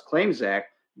False Claims Act,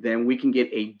 then we can get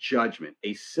a judgment,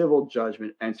 a civil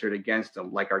judgment entered against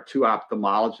them, like our two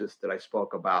ophthalmologists that I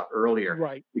spoke about earlier.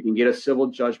 Right. We can get a civil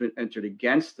judgment entered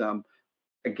against them,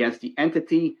 against the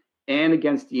entity and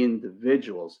against the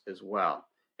individuals as well.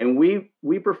 And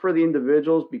we prefer the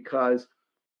individuals because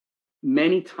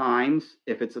many times,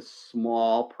 if it's a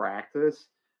small practice,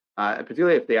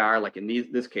 particularly if they are, like in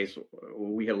this case,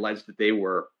 we had alleged that they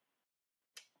were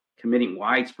committing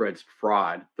widespread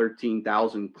fraud,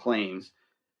 13,000 claims.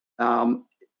 um,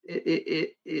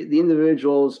 the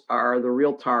individuals are the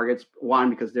real targets. One,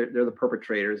 because they're the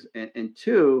perpetrators, and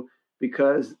two,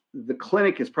 because the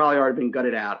clinic has probably already been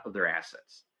gutted out of their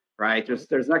assets. Right? Right.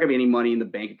 There's not going to be any money in the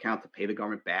bank account to pay the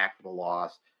government back for the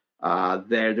loss.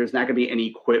 There's not going to be any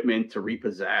equipment to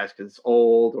repossess because it's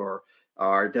old or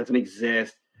doesn't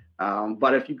exist.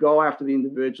 But if you go after the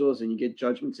individuals and you get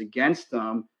judgments against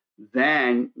them,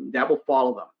 then that will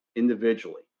follow them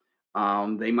individually.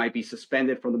 They might be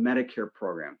suspended from the Medicare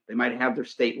program. They might have their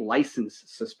state license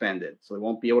suspended, so they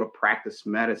won't be able to practice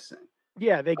medicine.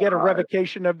 Yeah, they get a Uh,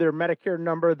 revocation of their Medicare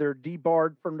number, they're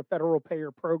debarred from the federal payer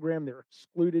program, they're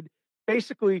excluded.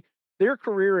 Basically, their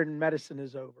career in medicine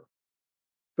is over.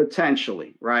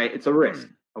 Potentially, right? It's a risk.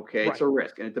 Okay, it's Right. a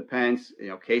risk, and it depends,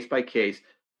 case by case.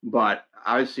 But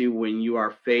obviously, when you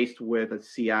are faced with a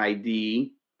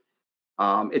CID,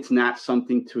 it's not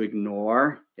something to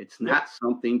ignore. It's Yep. not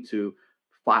something to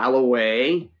file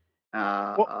away.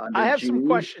 Well, I The have some June.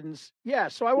 questions. Yeah,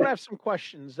 so I wanna have some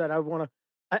questions that I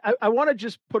wanna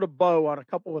just put a bow on a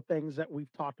couple of things that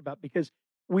we've talked about, because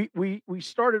we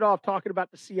started off talking about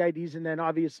the CIDs, and then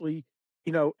obviously,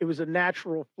 it was a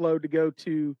natural flow to go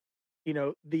to,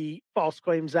 the False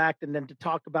Claims Act, and then to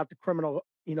talk about the criminal,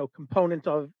 component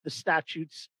of the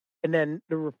statutes, and then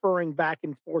the referring back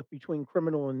and forth between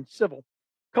criminal and civil.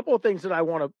 Couple of things that I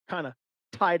wanna kinda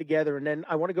tie together, and then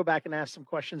I wanna go back and ask some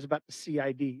questions about the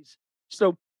CIDs.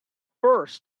 So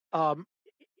first, um,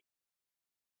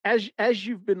 as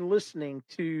you've been listening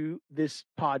to this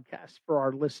podcast for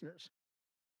our listeners,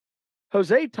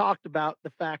 Jose talked about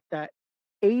the fact that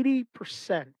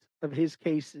 80% of his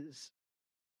cases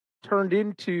turned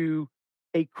into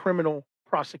a criminal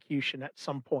prosecution at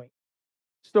some point.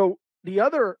 So the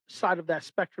other side of that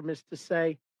spectrum is to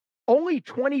say only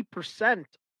 20%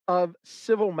 of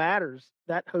civil matters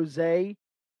that Jose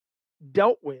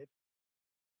dealt with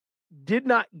did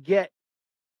not get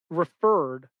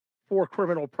referred for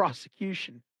criminal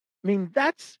prosecution. I mean,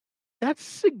 that's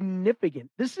significant.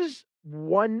 This is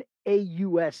one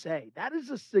AUSA. That is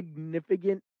a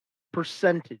significant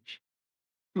percentage.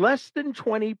 Less than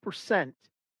 20%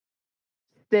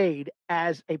 stayed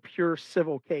as a pure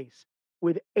civil case,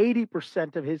 with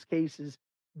 80% of his cases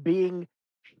being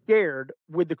shared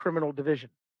with the criminal division.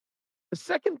 The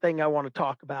second thing I want to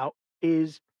talk about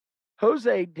is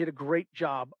Jose did a great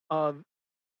job of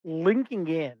linking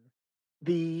in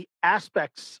the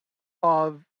aspects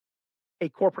of a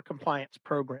corporate compliance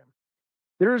program.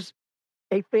 There's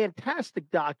a fantastic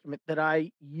document that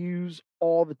I use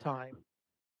all the time.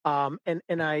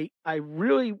 And I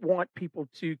really want people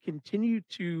to continue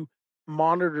to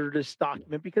monitor this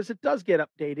document because it does get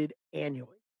updated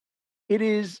annually. It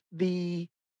is the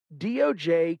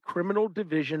DOJ Criminal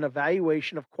Division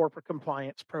Evaluation of Corporate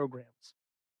Compliance Programs.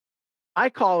 I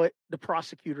call it the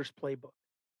prosecutor's playbook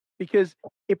because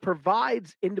it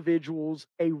provides individuals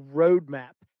a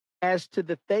roadmap as to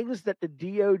the things that the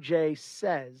DOJ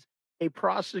says a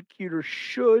prosecutor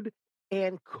should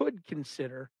and could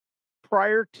consider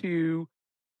prior to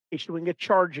issuing a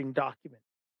charging document,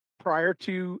 prior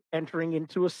to entering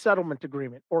into a settlement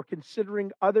agreement, or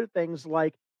considering other things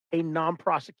like a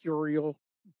non-prosecutorial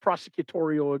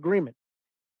agreement.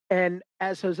 And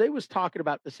as Jose was talking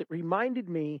about this, it reminded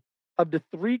me of the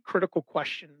three critical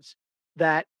questions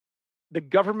that the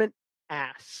government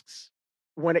asks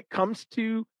when it comes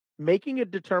to making a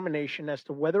determination as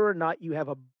to whether or not you have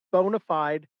a bona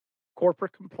fide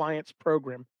corporate compliance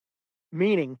program,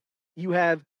 meaning you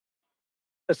have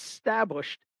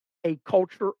established a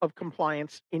culture of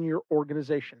compliance in your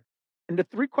organization. And the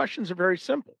three questions are very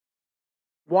simple.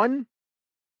 One,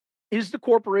 is the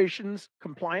corporation's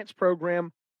compliance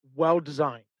program well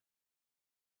designed?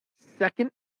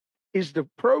 Second, is the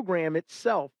program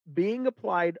itself being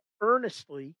applied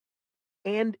earnestly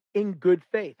and in good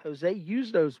faith? Jose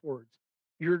used those words.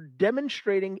 You're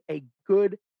demonstrating a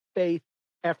good faith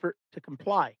effort to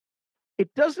comply.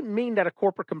 It doesn't mean that a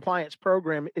corporate compliance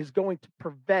program is going to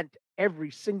prevent every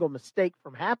single mistake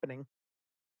from happening.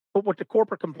 But what the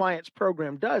corporate compliance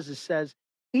program does is says,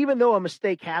 even though a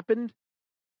mistake happened,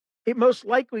 it most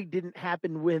likely didn't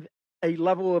happen with a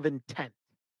level of intent.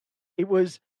 It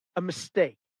was a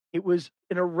mistake. It was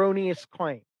an erroneous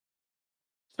claim.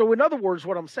 So, in other words,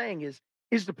 what I'm saying is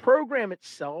the program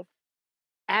itself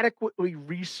adequately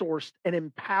resourced and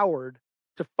empowered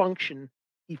to function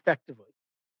effectively?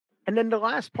 And then the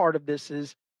last part of this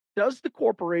is, does the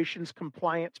corporation's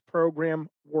compliance program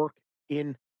work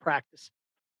in practice?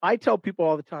 I tell people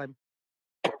all the time,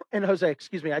 and Jose,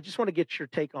 excuse me, I just want to get your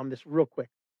take on this real quick.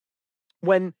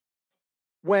 When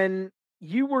when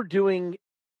you were doing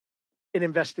an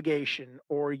investigation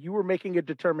or you were making a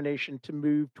determination to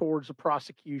move towards a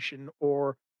prosecution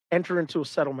or enter into a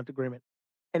settlement agreement,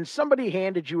 and somebody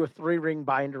handed you a three-ring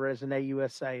binder as an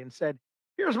AUSA and said,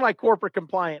 "Here's my corporate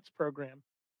compliance program."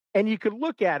 And you could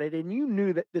look at it and you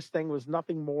knew that this thing was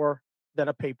nothing more than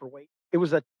a paperweight. It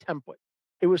was a template.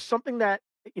 It was something that,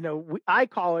 I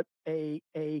call it a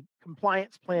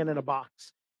compliance plan in a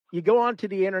box. You go onto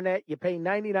the internet, you pay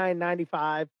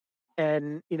 99.95,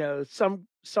 and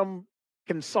some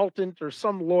consultant or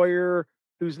some lawyer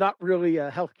who's not really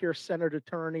a healthcare centered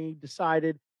attorney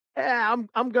decided, I'm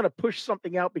going to push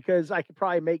something out because I could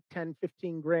probably make 10,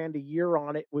 15 grand a year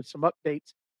on it with some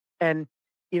updates. And,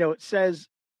 it says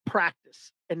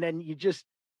practice. And then you just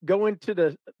go into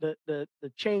the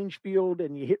change field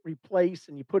and you hit replace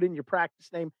and you put in your practice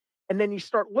name. And then you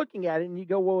start looking at it and you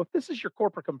go, well, if this is your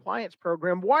corporate compliance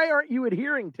program, why aren't you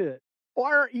adhering to it?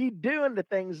 Why aren't you doing the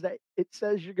things that it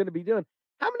says you're going to be doing?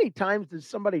 How many times did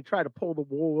somebody try to pull the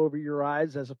wool over your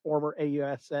eyes as a former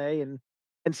AUSA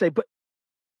and say,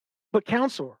 but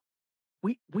counselor,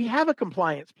 we have a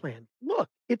compliance plan. Look,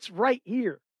 it's right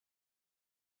here.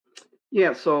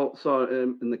 Yeah, so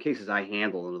in the cases I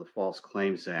handle under the False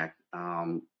Claims Act,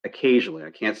 occasionally, I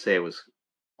can't say it was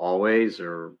always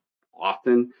or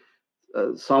often,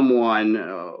 someone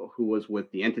who was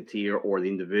with the entity or the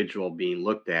individual being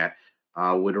looked at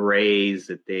would raise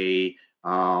that they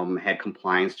had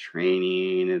compliance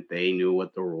training, that they knew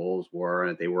what the rules were,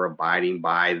 that they were abiding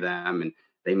by them, and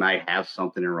they might have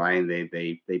something in writing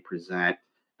they present.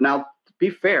 Now, to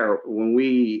be fair, when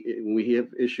we have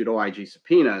issued OIG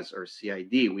subpoenas or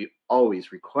CID, we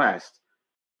always request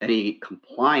any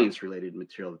compliance related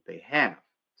material that they have.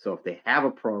 So if they have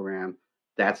a program,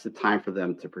 that's the time for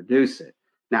them to produce it.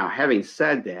 Now, having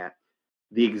said that,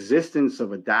 the existence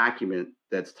of a document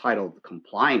that's titled the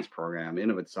compliance program in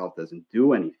of itself doesn't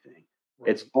do anything.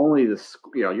 It's Right. only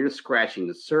you're scratching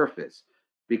the surface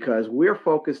because we're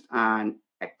focused on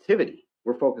activity.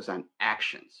 We're focused on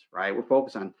actions, right? We're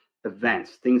focused on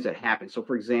events, things that happen. So,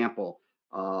 for example,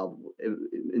 uh,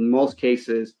 in most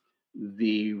cases,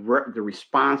 the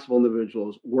responsible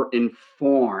individuals were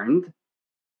informed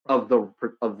Right.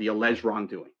 of the alleged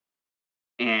wrongdoing,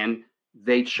 and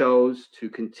they chose to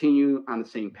continue on the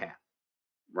same path,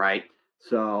 right?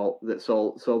 So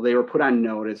they were put on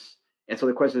notice, and so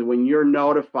the question is, when you're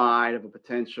notified of a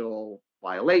potential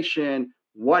violation,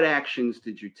 what actions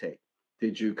did you take?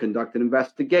 Did you conduct an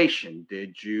investigation?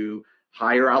 Did you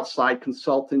hire outside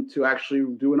consultant to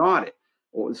actually do an audit?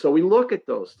 So we look at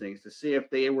those things to see if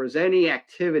there was any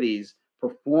activities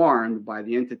performed by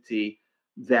the entity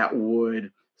that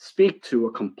would speak to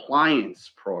a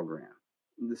compliance program.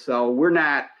 So we're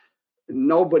not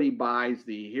nobody buys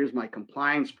the here's my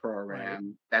compliance Right.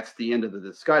 program. That's the end of the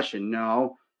discussion.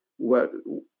 No, what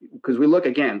because we look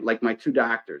again, like my two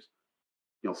doctors,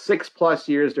 6+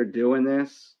 years they're doing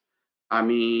this. I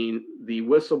mean, the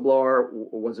whistleblower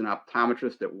was an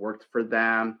optometrist that worked for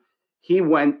them. He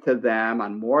went to them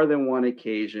on more than one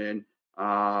occasion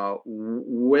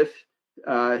with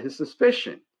his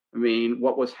suspicion. I mean,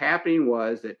 what was happening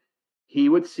was that he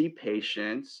would see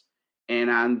patients, and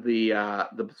on the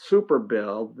super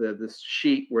bill, the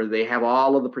sheet where they have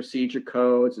all of the procedure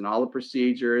codes and all the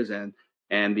procedures, and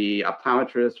the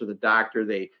optometrist or the doctor,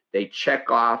 they check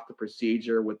off the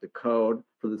procedure with the code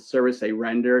for the service they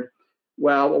rendered.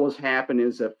 Well, what was happening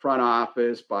is that front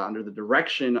office, under the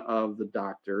direction of the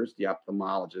doctors, the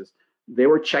ophthalmologists, they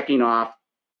were checking off,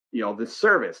 this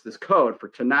service, this code for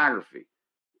tonography.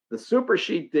 The super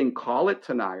sheet didn't call it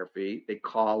tonography; they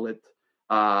call it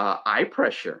eye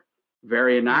pressure.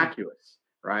 Very Mm. innocuous,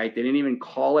 right? They didn't even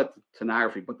call it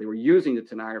tonography, but they were using the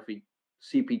tonography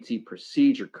CPT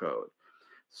procedure code.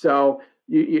 So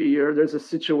there's a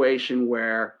situation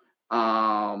where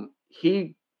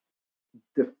he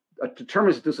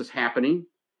determines that this is happening.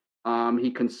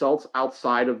 He consults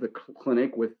outside of the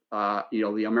clinic with,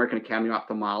 the American Academy of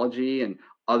Ophthalmology and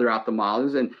other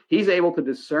ophthalmologists, and he's able to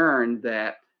discern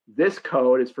that this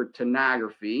code is for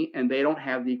tonography, and they don't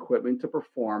have the equipment to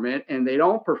perform it, and they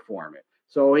don't perform it.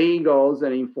 So he goes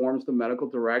and he informs the medical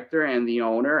director and the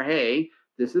owner, "Hey,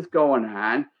 this is going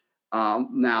on."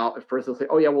 Now, at first they'll say,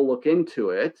 "Oh yeah, we'll look into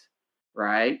it,"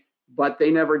 right? But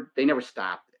they never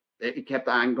stopped it. It kept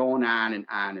on going on and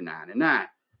on and on and on.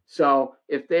 So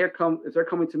if they're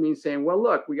coming to me and saying, "Well,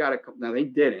 look, we got to," now they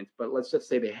didn't, but let's just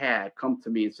say they had come to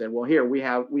me and said, "Well, here we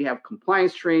have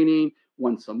compliance training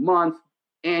once a month,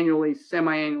 annually,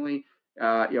 semi-annually.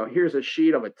 Here's a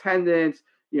sheet of attendance.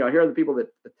 Here are the people that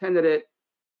attended it."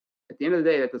 At the end of the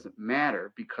day, that doesn't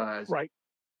matter because Right.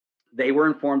 they were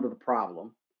informed of the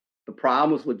problem. The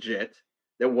problem was legit.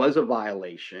 There was a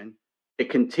violation. It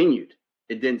continued.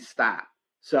 It didn't stop.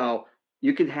 So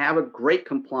you could have a great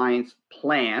compliance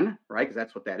plan, right? Because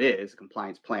that's what that is, a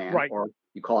compliance plan, Right. or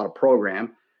you call it a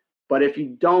program. But if you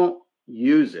don't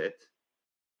use it,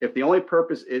 if the only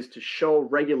purpose is to show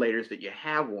regulators that you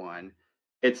have one,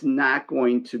 it's not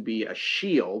going to be a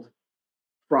shield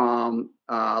from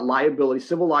liability,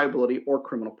 civil liability, or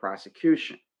criminal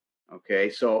prosecution. Okay,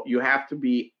 so you have to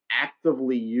be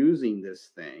actively using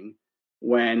this thing.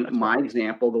 When That's my right.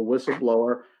 example, the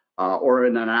whistleblower or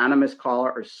an anonymous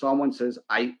caller or someone says,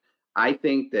 I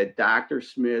think that Dr.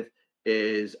 Smith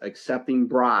is accepting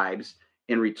bribes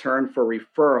in return for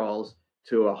referrals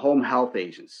to a home health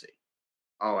agency.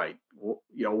 All right,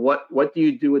 what do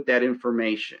you do with that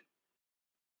information?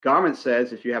 Government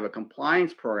says if you have a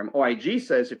compliance program, OIG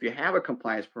says if you have a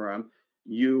compliance program,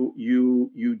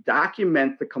 you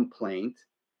document the complaint,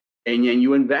 and then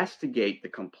you investigate the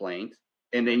complaint,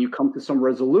 and then Right. you come to some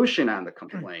resolution on the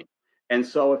complaint. And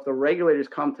so if the regulators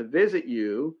come to visit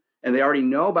you and they already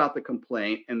know about the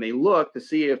complaint and they look to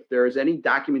see if there's any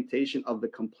documentation of the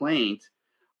complaint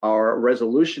or a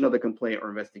resolution of the complaint or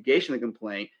investigation of the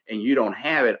complaint, and you don't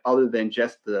have it other than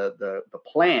just the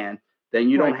plan, then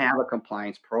you don't Right. have a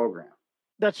compliance program.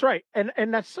 That's right.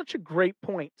 And that's such a great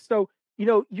point. So,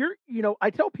 I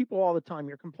tell people all the time,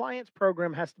 your compliance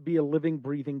program has to be a living,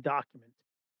 breathing document.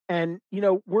 And,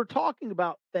 we're talking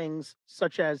about things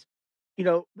such as,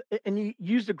 and you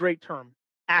used a great term,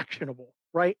 actionable,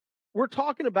 right? We're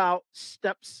talking about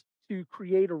steps to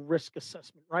create a risk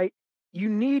assessment, right? You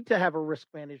need to have a risk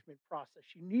management process.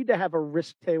 You need to have a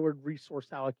risk tailored resource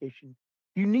allocation.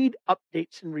 You need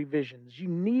updates and revisions. You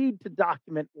need to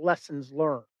document lessons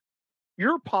learned.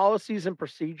 Your policies and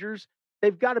procedures,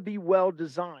 they've got to be well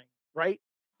designed, right?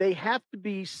 they have to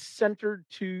be centered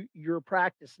to your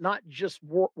practice, not just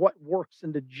what works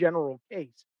in the general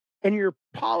case. And your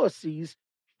policies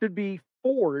should be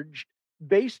forged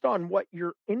based on what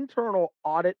your internal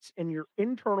audits and your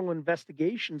internal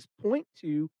investigations point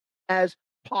to as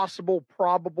possible,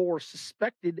 probable, or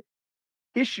suspected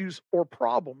issues or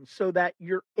problems so that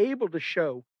you're able to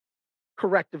show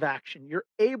corrective action. You're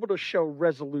able to show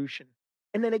resolution.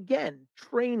 And then again,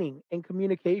 training and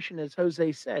communication, as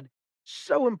Jose said,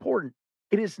 so important.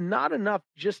 It is not enough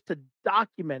just to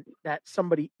document that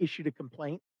somebody issued a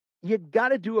complaint. You got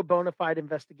to do a bona fide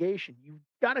investigation. You've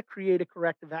got to create a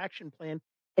corrective action plan,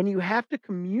 and you have to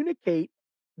communicate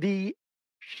the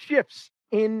shifts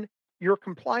in your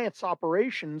compliance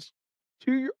operations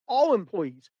to all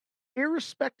employees,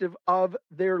 irrespective of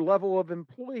their level of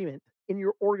employment in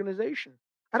your organization.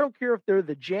 I don't care if they're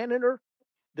the janitor,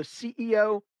 the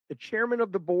CEO, the chairman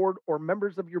of the board, or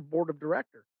members of your board of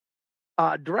directors.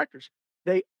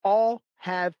 They all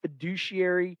have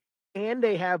fiduciary and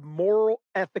they have moral,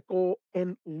 ethical,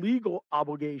 and legal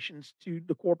obligations to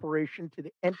the corporation, to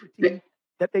the entity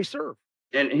that they serve.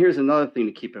 And here's another thing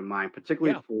to keep in mind,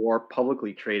 particularly Yeah. for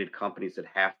publicly traded companies that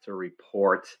have to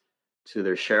report to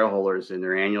their shareholders in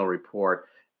their annual report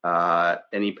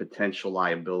any potential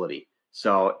liability.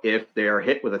 So if they're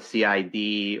hit with a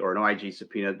CID or an OIG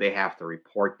subpoena, they have to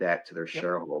report that to their Yep.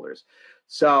 shareholders.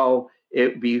 So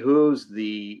it behooves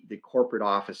the corporate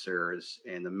officers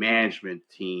and the management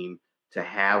team to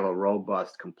have a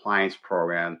robust compliance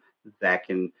program that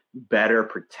can better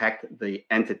protect the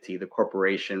entity, the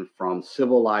corporation, from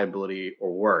civil liability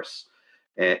or worse,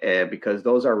 because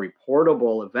those are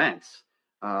reportable events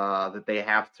that they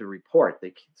have to report.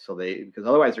 Because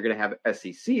otherwise they're going to have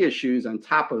SEC issues on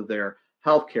top of their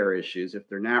healthcare issues if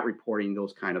they're not reporting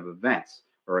those kind of events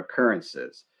or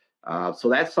occurrences. So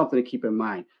that's something to keep in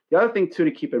mind. The other thing too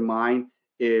to keep in mind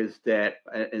is that,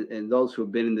 and those who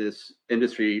have been in this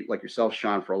industry like yourself,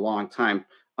 Sean, for a long time,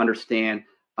 understand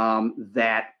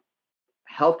that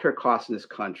healthcare costs in this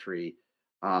country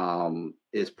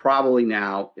is probably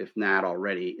now, if not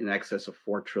already, in excess of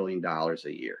 $4 trillion a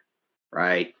year,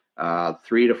 right? $3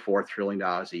 to $4 trillion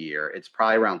a year. It's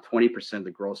probably around 20% of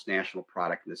the gross national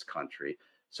product in this country.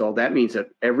 So that means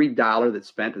that every dollar that's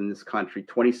spent in this country,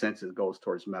 20 cents goes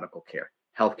towards medical care,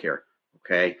 healthcare.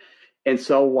 Okay. And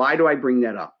so why do I bring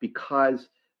that up? Because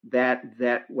that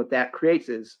what that creates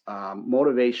is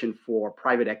motivation for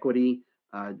private equity,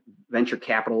 venture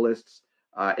capitalists,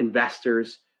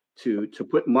 investors to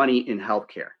put money in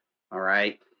healthcare. All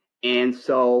right. And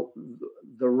so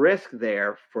the risk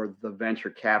there for the venture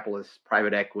capitalists,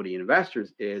 private equity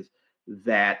investors is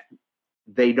that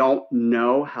they don't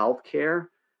know healthcare.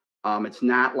 It's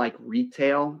not like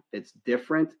retail. It's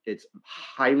different. It's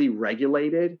highly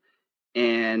regulated,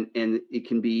 and it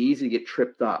can be easy to get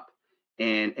tripped up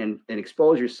and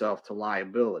expose yourself to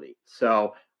liability.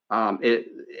 So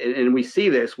and we see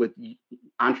this with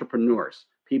entrepreneurs.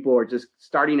 People are just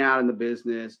starting out in the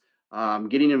business,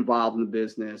 getting involved in the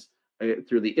business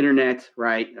through the internet,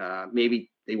 right? Maybe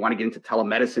they want to get into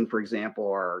telemedicine, for example,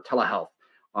 or telehealth,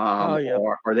 Yeah.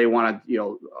 or they want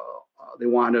to, they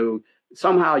want to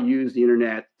somehow use the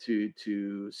internet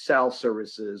to sell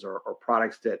services or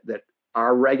products that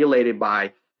are regulated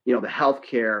by the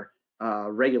healthcare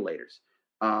regulators.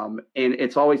 And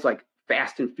it's always like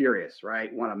fast and furious,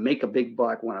 right? Want to make a big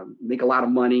buck, want to make a lot of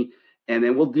money, and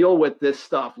then we'll deal with this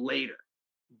stuff later.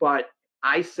 But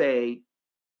I say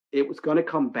it was going to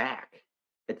come back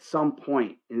at some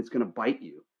point, and it's going to bite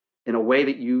you in a way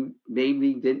that you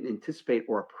maybe didn't anticipate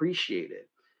or appreciate it.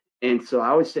 And so I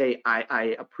always say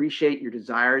I appreciate your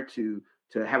desire to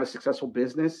have a successful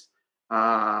business,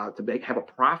 have a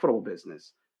profitable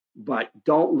business, but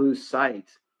don't lose sight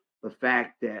the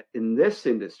fact that in this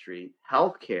industry,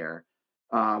 healthcare,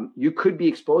 you could be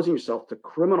exposing yourself to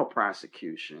criminal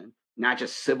prosecution, not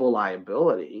just civil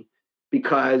liability,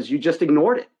 because you just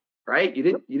ignored it, right?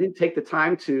 You didn't take the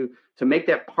time to make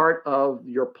that part of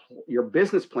your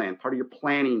business plan, part of your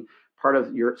planning, part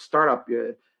of your startup.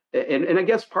 And I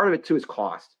guess part of it too is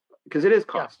cost, because it is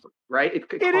costly, right?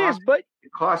 But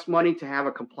it costs money to have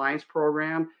a compliance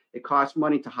program. It costs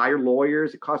money to hire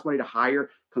lawyers. It costs money to hire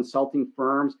consulting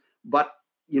firms. But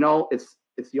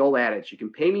it's the old adage: you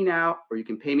can pay me now, or you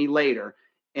can pay me later,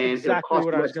 and exactly it'll cost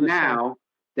what you I was less going to say. now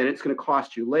than it's going to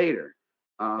cost you later.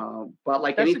 But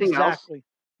like That's anything else,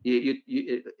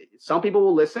 exactly. Some people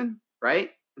will listen,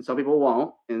 right? And some people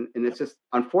won't. And it's just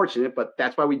unfortunate, but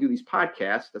that's why we do these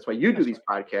podcasts. That's why you do these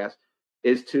podcasts,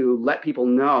 is to let people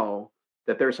know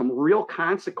that there are some real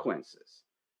consequences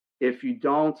if you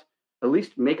don't at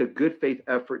least make a good faith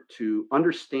effort to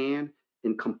understand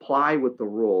and comply with the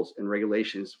rules and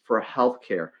regulations for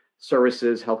healthcare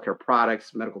services, healthcare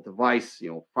products, medical device,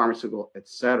 pharmaceutical,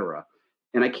 etc.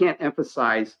 And I can't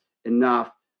emphasize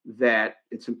enough that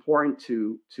it's important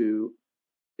to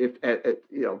if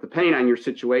depending on your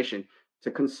situation, to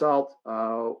consult,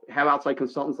 have outside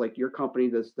consultants like your company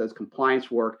does compliance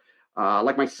work,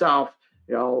 like myself,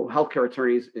 healthcare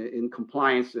attorneys in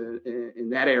compliance in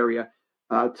that area,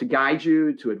 to guide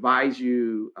you, to advise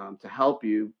you, to help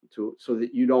you, so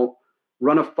that you don't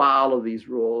run afoul of these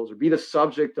rules or be the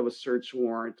subject of a search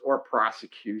warrant or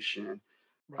prosecution.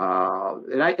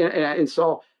 Right. And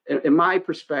so, in my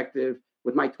perspective,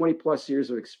 with my 20 plus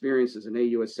years of experience as an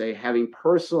AUSA, having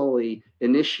personally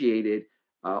initiated,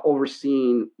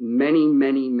 overseen many,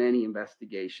 many, many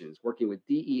investigations, working with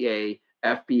DEA,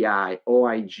 FBI,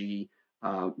 OIG,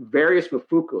 various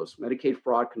MFUCOs, Medicaid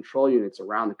fraud control units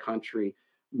around the country,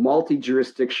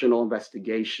 multi-jurisdictional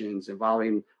investigations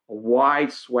involving a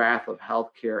wide swath of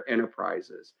healthcare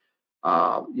enterprises.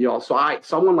 So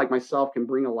someone like myself can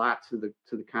bring a lot to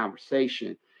the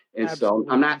conversation. And Absolutely.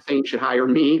 so I'm not saying you should hire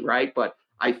me, right? But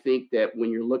I think that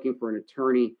when you're looking for an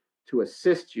attorney to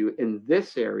assist you in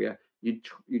this area, you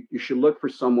should look for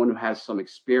someone who has some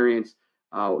experience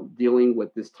dealing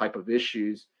with this type of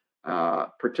issues,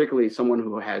 particularly someone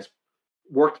who has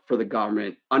worked for the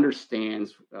government,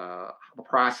 understands the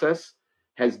process,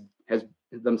 has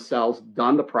themselves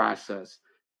done the process,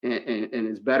 and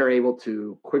is better able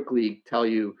to quickly tell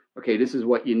you, okay, this is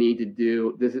what you need to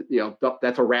do. This is,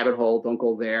 that's a rabbit hole. Don't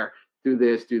go there. Do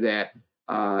this, do that.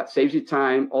 Saves you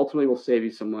time. Ultimately, will save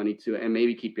you some money too, and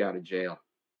maybe keep you out of jail.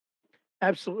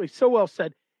 Absolutely. So well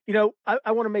said.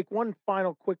 I want to make one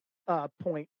final quick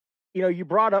point. You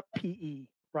brought up PE,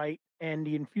 right? And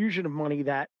the infusion of money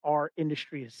that our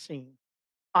industry has seen.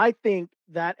 I think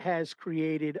that has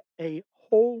created a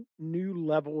whole new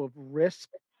level of risk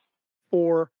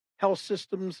for health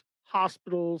systems,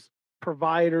 hospitals,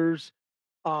 providers,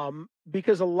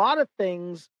 because a lot of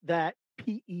things that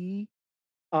PE,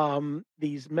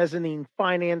 these mezzanine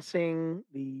financing,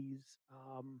 these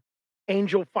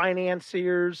angel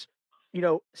financiers,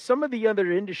 some of the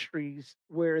other industries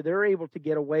where they're able to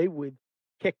get away with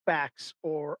kickbacks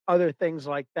or other things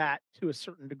like that to a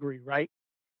certain degree, right?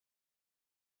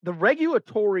 The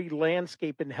regulatory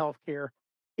landscape in healthcare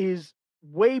is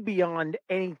way beyond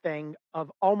anything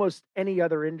of almost any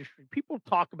other industry. People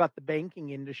talk about the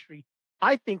banking industry.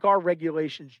 I think our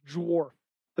regulations dwarf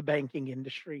the banking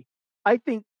industry. I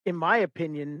think, in my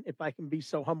opinion, if I can be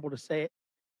so humble to say it,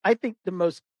 I think the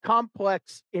most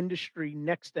complex industry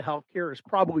next to healthcare is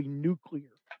probably nuclear,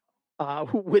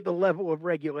 with the level of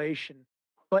regulation.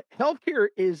 But healthcare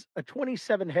is a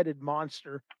 27 headed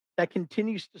monster that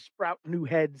continues to sprout new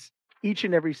heads each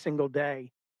and every single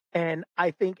day. And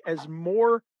I think as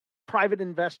more private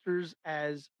investors,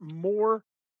 as more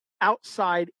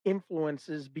outside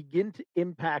influences begin to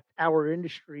impact our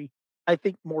industry, I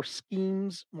think more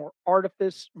schemes, more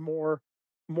artifice, more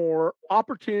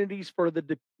opportunities for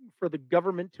the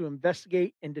government to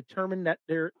investigate and determine that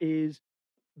there is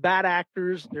bad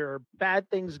actors, there are bad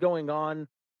things going on.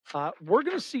 We're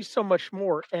going to see so much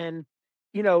more. And,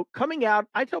 coming out,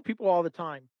 I tell people all the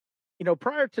time,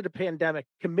 prior to the pandemic,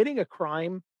 committing a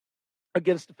crime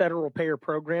against the federal payer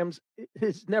programs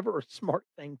is never a smart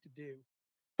thing to do.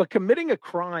 But committing a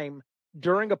crime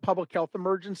during a public health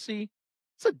emergency,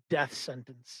 it's a death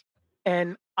sentence.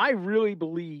 And I really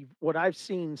believe what I've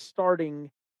seen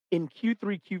starting in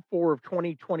Q3, Q4 of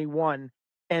 2021,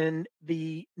 and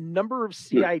the number of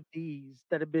CIDs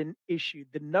that have been issued,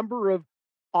 the number of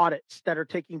audits that are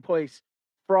taking place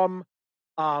from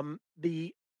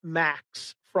the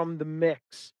MAX, from the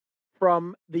MIX,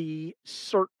 from the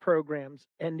CERT programs,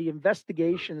 and the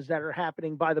investigations that are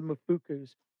happening by the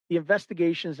MFUCUs, the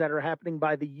investigations that are happening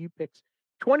by the UPICs.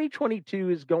 2022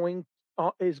 is going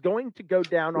to go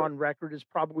down on record as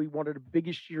probably one of the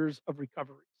biggest years of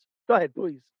recoveries. Go ahead,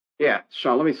 please. Yeah,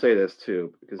 Sean, let me say this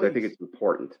too, because I think Please. it's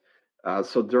important.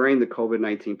 So during the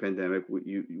COVID-19 pandemic,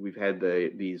 we've had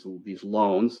these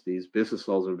loans, these business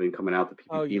loans that have been coming out, the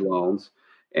Oh, PPP yeah. loans,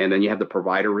 and then you have the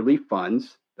provider relief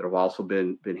funds that have also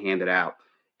been handed out.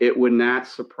 It would not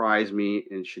surprise me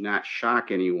and should not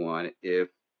shock anyone if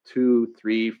 2,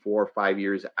 3, 4, 5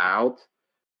 years out,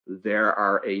 there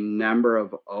are a number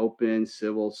of open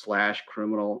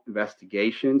civil/criminal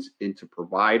investigations into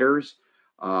providers,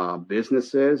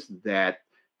 businesses that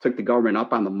took the government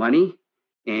up on the money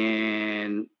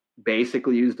and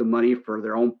basically used the money for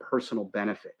their own personal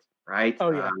benefit, right?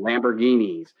 Oh, yeah.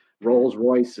 Lamborghinis, Rolls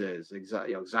Royces,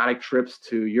 exotic trips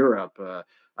to Europe,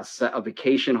 a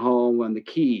vacation home on the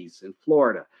Keys in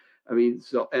Florida. I mean,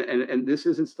 so and this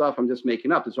isn't stuff I'm just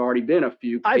making up. There's already been a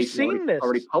few I've cases seen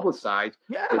already this. publicized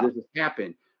where Yeah. this has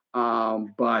happened.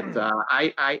 But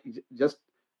I just,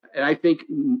 and I think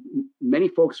many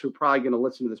folks who are probably going to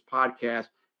listen to this podcast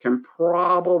can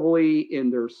probably, in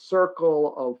their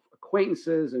circle of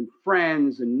acquaintances and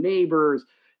friends and neighbors,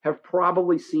 have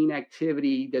probably seen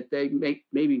activity that they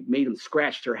maybe made them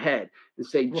scratch their head and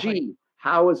say, Right. gee,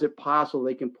 how is it possible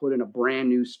they can put in a brand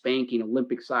new spanking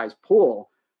Olympic-sized pool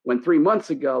when 3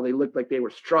 months ago they looked like they were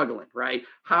struggling, right?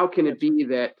 How can it That's right. be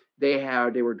that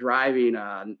they were driving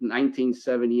a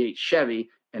 1978 Chevy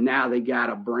and now they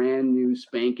got a brand new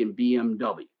spanking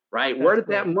BMW, right? Where That's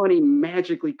did that right. money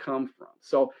magically come from?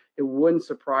 So it wouldn't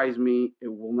surprise me. It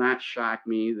will not shock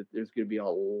me that there's going to be a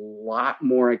lot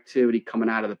more activity coming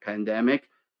out of the pandemic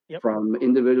Yep. from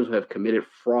individuals who have committed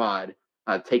fraud,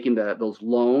 taking those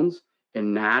loans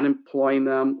and not employing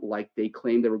them like they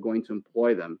claimed they were going to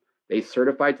employ them. They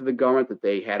certified to the government that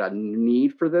they had a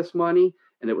need for this money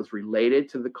and it was related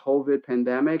to the COVID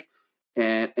pandemic.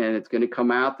 And it's going to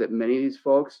come out that many of these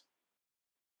folks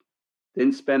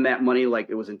didn't spend that money like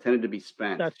it was intended to be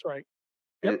spent. That's right.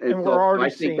 Yep. And And we're so already I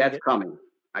think seeing that's it. coming.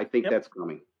 I think Yep. that's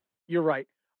coming. You're right.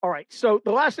 All right. So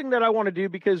the last thing that I want to do,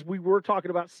 because we were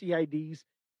talking about CIDs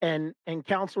and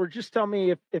counselor, just tell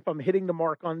me if I'm hitting the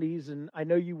mark on these, and I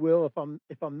know you will. If I'm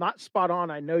not spot on,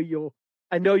 I know you'll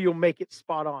make it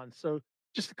spot on. So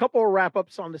just a couple of wrap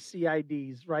ups on the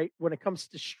CIDs, right? When it comes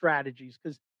to strategies,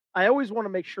 because I always want to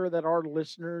make sure that our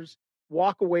listeners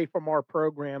walk away from our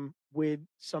program with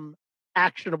some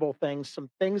actionable things, some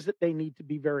things that they need to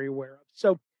be very aware of.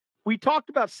 So we talked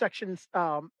about section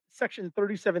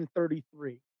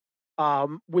 3733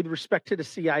 with respect to the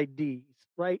CIDs,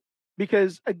 right?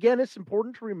 Because again, it's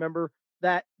important to remember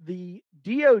that the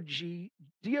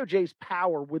DOJ's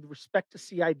power with respect to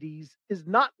CIDs is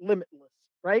not limitless,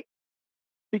 right?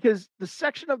 Because the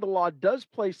section of the law does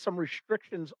place some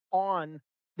restrictions on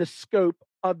the scope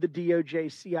of the DOJ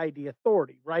CID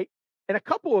authority, right? And a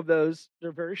couple of those,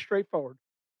 they're very straightforward.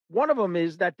 One of them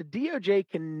is that the DOJ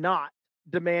cannot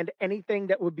demand anything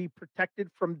that would be protected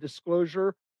from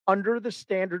disclosure under the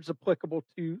standards applicable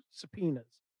to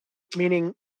subpoenas,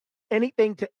 meaning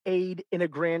anything to aid in a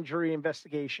grand jury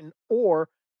investigation or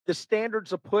the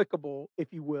standards applicable,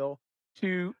 if you will,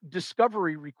 to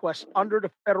discovery requests under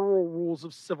the federal rules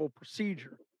of civil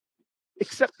procedure,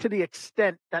 except to the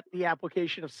extent that the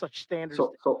application of such standards So,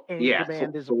 to so any yeah.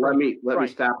 demand is So let appropriate. me Right,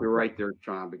 stop you right right. there,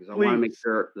 Sean, because I want to make Please.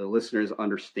 sure the listeners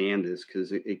understand this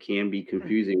because it can be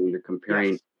confusing when you're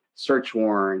comparing Yes, search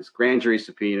warrants, grand jury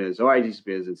subpoenas, OIG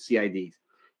subpoenas, and CIDs.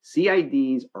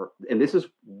 CIDs are, and this is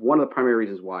one of the primary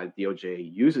reasons why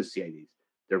DOJ uses CIDs.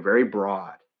 They're that's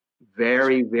right.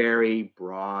 very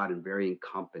broad, and very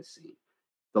encompassing.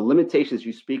 The limitations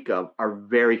you speak of are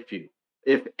very few,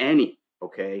 if any.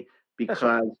 Okay, That's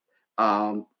right. because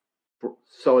um,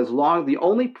 so as long the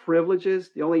only true privileges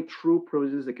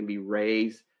that can be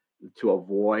raised to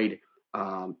avoid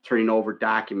turning over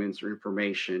documents or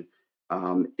information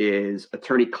is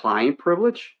attorney-client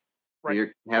privilege. Right.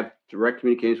 You have direct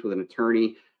communications with an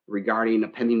attorney regarding a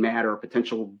pending matter or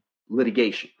potential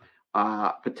litigation.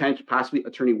 Possibly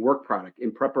attorney work product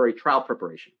in trial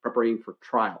preparing for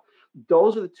trial.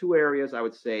 Those are the two areas I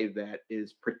would say that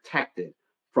is protected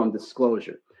from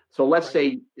disclosure. So Right. let's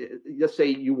say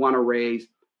you want to raise,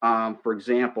 for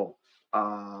example,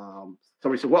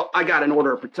 somebody said, "Well, I got an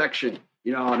order of protection."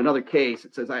 In another case,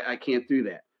 it says I can't do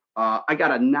that. I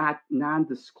got a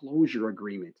non-disclosure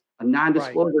agreement. A Right.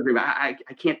 non-disclosure agreement. I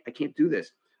can't do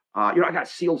this. I got a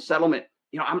sealed settlement.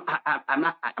 I'm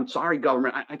not. I'm sorry,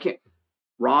 government. I can't.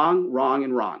 Wrong, wrong,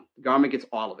 and wrong. The government gets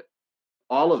all of it.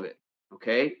 All That's of right. it.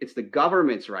 Okay. It's the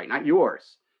government's right, not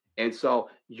yours. And so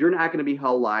you're not going to be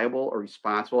held liable or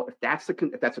responsible if that's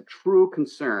a true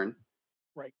concern.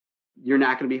 Right. You're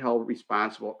not going to be held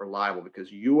responsible or liable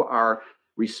because you are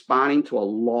responding to a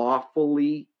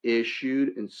lawfully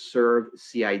issued and served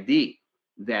CID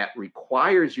that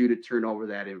requires you to turn over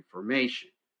that information.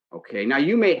 Okay. Now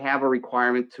you may have a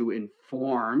requirement to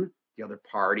inform the other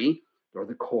party or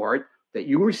the court that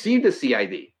you received a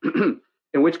CID.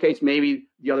 In which case, maybe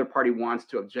the other party wants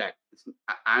to object.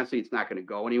 Honestly, it's not going to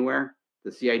go anywhere.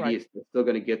 The CID Right. is still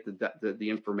going to get the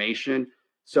information.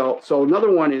 So another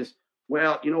one is,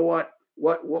 well, you know what?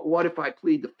 What if I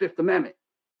plead the Fifth Amendment?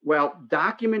 Well,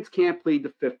 documents can't plead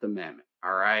the Fifth Amendment.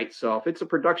 All right. So if it's a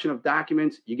production of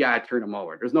documents, you got to turn them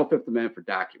over. There's no Fifth Amendment for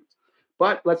documents.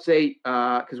 But let's say,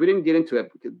 because we didn't get into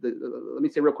it, let me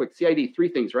say real quick: CID, three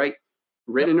things, right? Yep.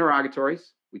 Written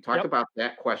interrogatories. We talked Yep. about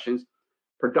that. Questions.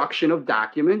 Production of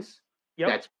documents. Yep.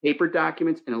 That's paper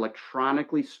documents and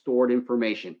electronically stored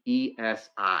information,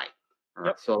 ESI. All right,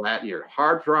 Yep. so that your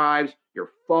hard drives, your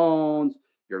phones,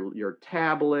 your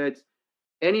tablets,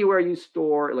 anywhere you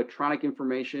store electronic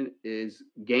information is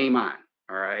game on.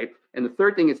 All right. And the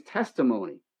third thing is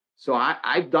testimony. So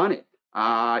I've done it.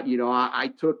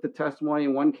 I took the testimony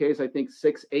in one case, I think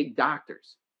 6, 8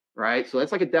 doctors. Right. So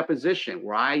that's like a deposition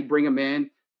where I bring them in.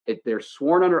 If they're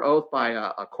sworn under oath by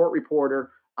a court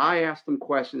reporter, I ask them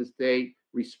questions, they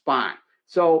respond.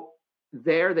 So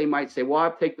there they might say, well,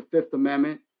 I'll take the Fifth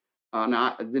Amendment.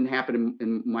 Not it didn't happen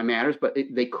in my matters, but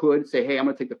they could say, hey, I'm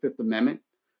going to take the Fifth Amendment.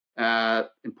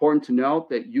 Important to note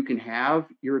that you can have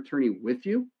your attorney with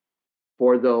you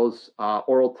for those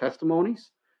oral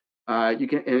testimonies. You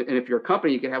can, and if you're a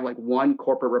company, you can have like one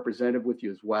corporate representative with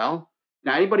you as well.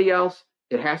 Now, anybody else,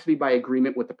 it has to be by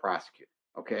agreement with the prosecutor.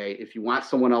 Okay, if you want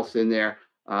someone else in there,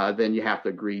 then you have to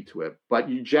agree to it. But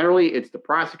generally, it's the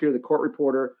prosecutor, the court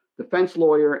reporter, defense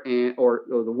lawyer, and or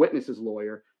the witness's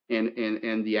lawyer,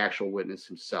 and the actual witness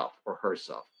himself or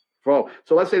herself. So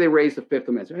let's say they raise the Fifth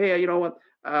Amendment. So, hey, you know what?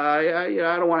 I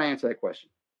don't want to answer that question.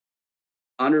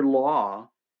 Under law,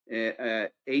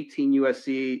 18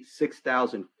 USC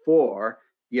 6004,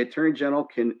 the Attorney General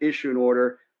can issue an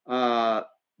order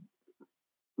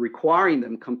requiring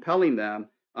them, compelling them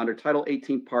under Title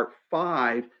 18, Part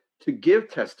 5 to give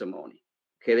testimony.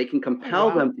 Okay, they can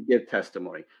compel them to give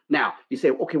testimony. Now, you say,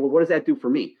 okay, well, what does that do for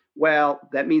me? Well,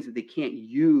 that means that they can't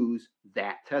use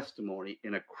that testimony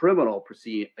in a criminal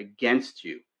proceeding against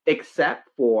you, except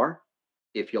for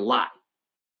if you lie.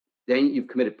 Then you've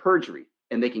committed perjury,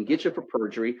 and they can get you for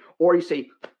perjury, or you say,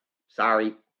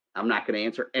 sorry, I'm not going to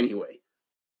answer anyway.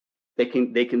 They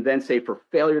can then say for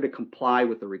failure to comply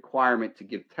with the requirement to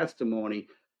give testimony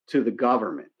to the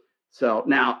government. So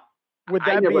now, Would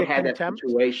I that never be a had contempt? that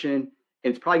situation,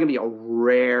 and it's probably going to be a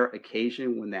rare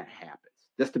occasion when that happens.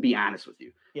 Just to be honest with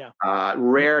you, Yeah.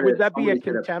 rare Would that that be a somebody's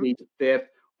going to contempt? plead to Fifth,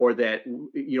 or that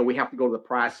we have to go to the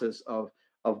process of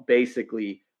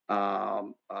basically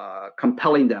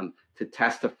compelling them to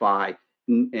testify,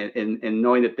 and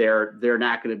knowing that they're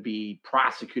not going to be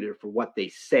prosecuted for what they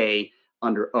say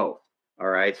under oath. All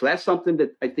right, so that's something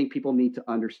that I think people need to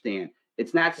understand.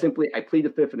 It's not simply I plead the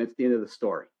Fifth and it's the end of the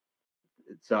story.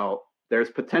 So there's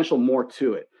potential more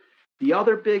to it. The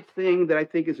other big thing that I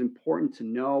think is important to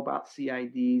know about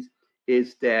CIDs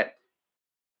is that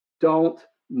don't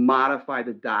modify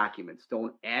the documents.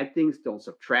 Don't add things. Don't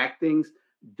subtract things.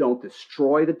 Don't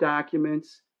destroy the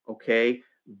documents. Okay.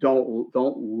 Don't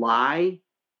lie.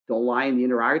 Don't lie in the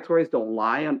interrogatories. Don't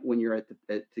lie when you're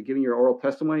to giving your oral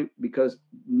testimony, because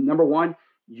number one,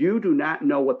 you do not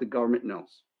know what the government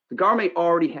knows. The government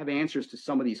already have answers to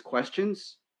some of these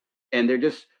questions, and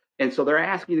so they're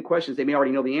asking you the questions. They may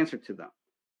already know the answer to them.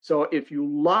 So if you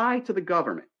lie to the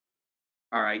government,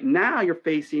 all right, now you're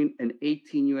facing an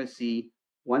 18 USC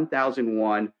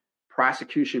 1001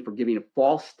 prosecution for giving a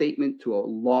false statement to a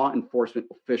law enforcement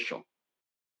official.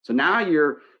 So now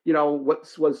what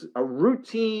was a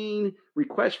routine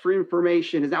request for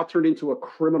information has now turned into a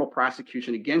criminal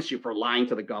prosecution against you for lying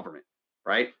to the government,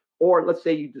 right? Or let's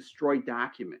say you destroy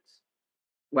documents.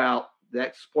 Well,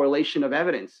 that's spoliation of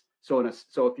evidence. So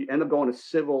if you end up going a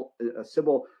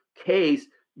civil case,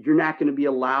 you're not going to be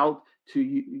allowed to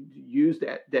use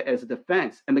that as a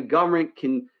defense, and the government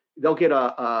they'll get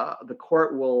the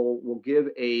court will give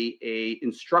a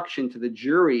instruction to the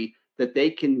jury that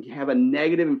they can have a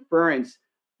negative inference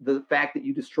the fact that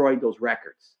you destroyed those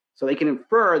records, so they can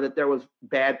infer that there was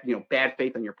bad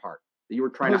faith on your part, that you were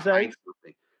trying to hide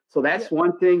something. So that's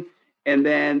one thing, and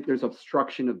then there's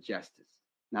obstruction of justice.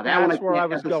 Now that one I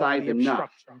can't emphasize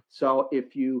enough. So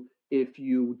if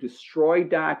you destroy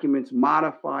documents,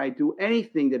 modify, do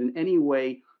anything that in any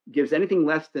way gives anything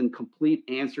less than complete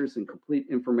answers and complete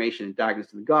information and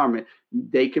documents to the government,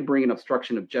 they could bring an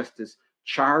obstruction of justice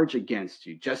charge against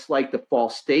you, just like the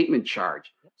false statement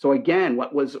charge. So again,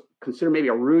 what was considered maybe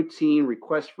a routine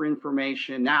request for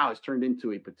information now has turned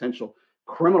into a potential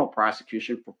criminal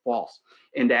prosecution for false.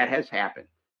 And that has happened.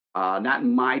 Not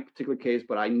in my particular case,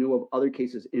 but I knew of other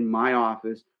cases in my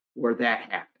office where that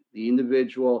happened. The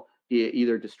individual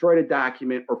either destroyed a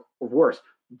document, or worse,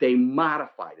 they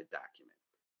modified a document.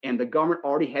 And the government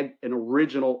already had an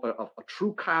original, a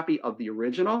true copy of the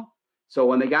original. So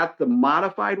when they got the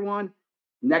modified one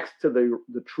next to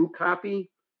the true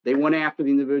copy, they went after the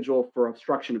individual for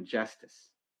obstruction of justice.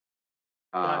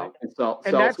 And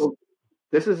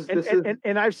this is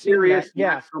I've seen serious, that,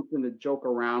 yeah. not something to joke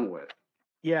around with.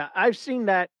 Yeah, I've seen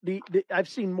that. I've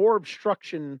seen more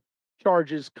obstruction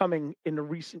charges coming in the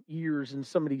recent years in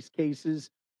some of these cases.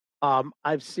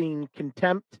 I've seen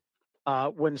contempt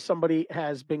when somebody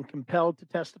has been compelled to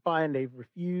testify and they've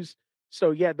refused.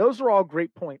 So yeah, those are all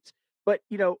great points. But,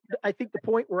 I think the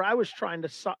point where I was trying to,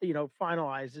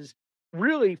 finalize is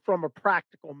really from a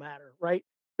practical matter, right?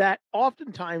 That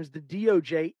oftentimes the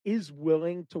DOJ is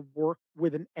willing to work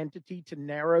with an entity to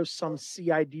narrow some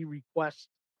CID request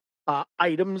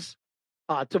items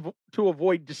to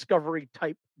avoid discovery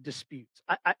type disputes.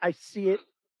 I see it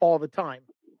all the time,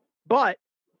 but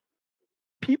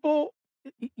people,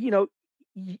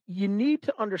 you need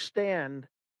to understand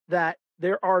that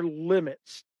there are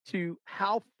limits to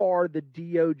how far the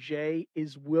DOJ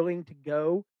is willing to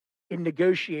go in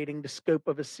negotiating the scope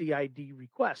of a CID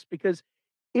request. Because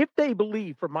if they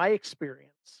believe, from my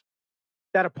experience,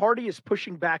 that a party is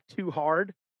pushing back too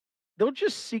hard, they'll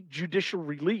just seek judicial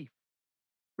relief.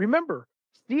 Remember,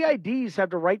 CIDs have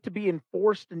the right to be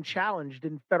enforced and challenged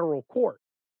in federal court.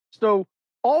 So,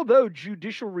 although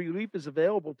judicial relief is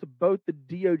available to both the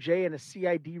DOJ and a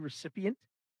CID recipient,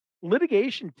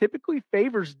 litigation typically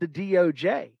favors the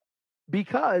DOJ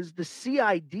because the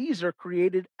CIDs are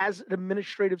created as an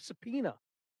administrative subpoena.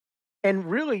 And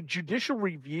really, judicial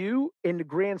review in the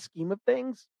grand scheme of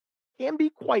things can be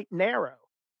quite narrow.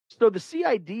 So the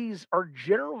CIDs are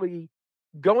generally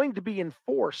going to be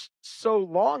enforced so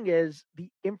long as the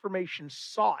information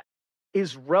sought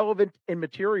is relevant and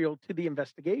material to the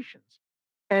investigations.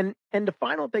 And the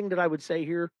final thing that I would say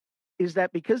here is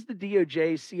that because the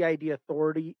DOJ CID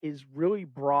authority is really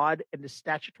broad and the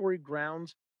statutory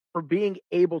grounds for being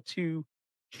able to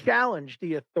challenge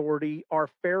the authority are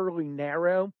fairly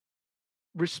narrow,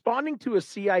 responding to a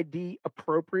CID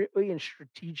appropriately and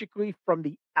strategically from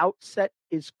the outset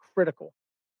is critical.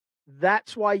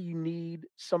 That's why you need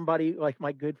somebody like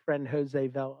my good friend Jose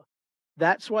Vela.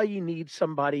 That's why you need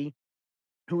somebody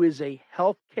who is a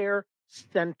healthcare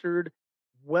centered,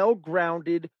 well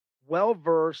grounded, well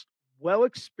versed, well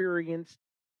experienced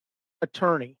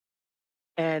attorney.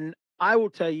 And I will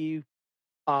tell you,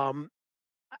 um,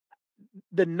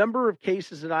 the number of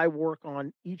cases that I work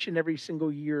on each and every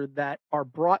single year that are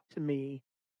brought to me.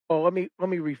 Well, let me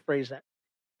rephrase that.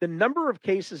 The number of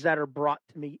cases that are brought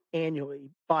to me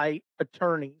annually by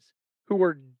attorneys who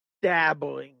are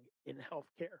dabbling in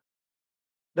healthcare.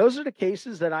 Those are the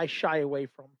cases that I shy away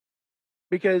from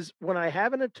because when I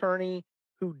have an attorney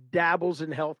who dabbles in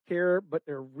healthcare, but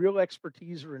their real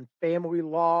expertise are in family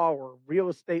law or real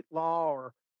estate law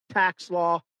or tax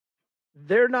law,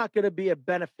 they're not going to be a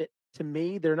benefit to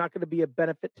me. They're not going to be a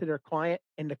benefit to their client.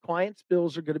 And the client's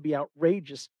bills are going to be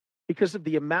outrageous because of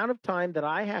the amount of time that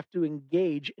I have to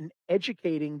engage in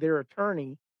educating their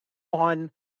attorney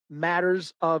on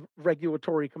matters of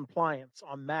regulatory compliance,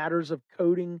 on matters of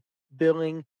coding,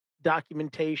 billing,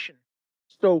 documentation.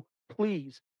 So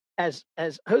please, as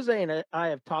Jose and I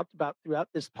have talked about throughout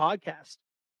this podcast,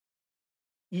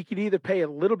 you can either pay a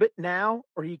little bit now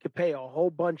or you could pay a whole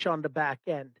bunch on the back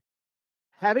end.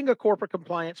 Having a corporate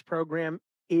compliance program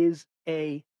is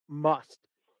a must,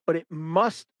 but it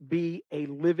must be a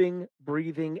living,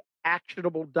 breathing,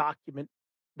 actionable document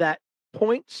that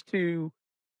points to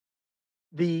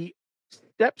the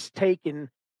steps taken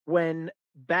when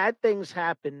bad things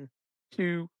happen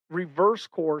to reverse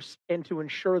course and to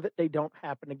ensure that they don't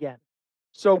happen again.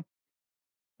 So,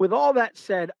 with all that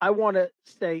said, I want to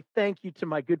say thank you to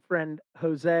my good friend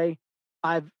Jose.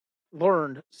 I've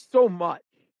learned so much.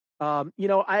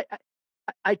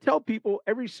 I tell people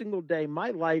every single day my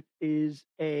life is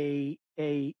a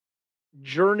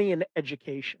journey in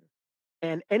education,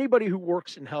 and anybody who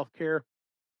works in healthcare,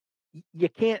 you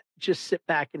can't just sit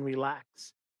back and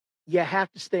relax. You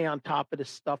have to stay on top of this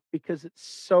stuff because it's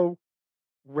so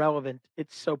relevant,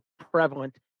 it's so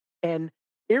prevalent, and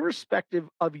irrespective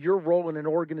of your role in an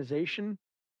organization,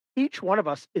 each one of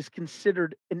us is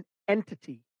considered an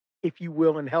entity, if you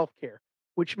will, in healthcare,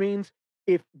 which means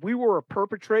if we were a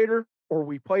perpetrator or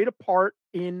we played a part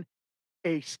in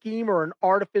a scheme or an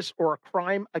artifice or a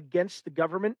crime against the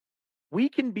government, we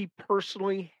can be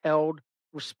personally held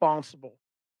responsible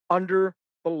under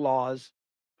the laws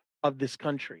of this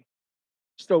country.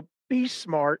 So be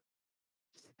smart,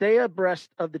 stay abreast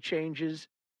of the changes,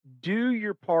 do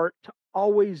your part to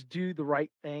always do the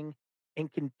right thing,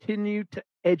 and continue to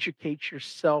educate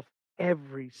yourself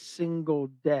every single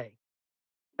day.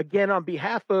 Again, on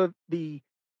behalf of the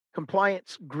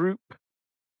compliance group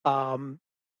um,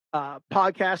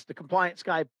 podcast, the Compliance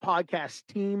Guy podcast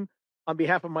team, on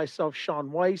behalf of myself,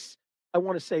 Sean Weiss, I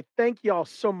want to say thank you all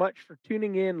so much for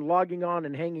tuning in, logging on,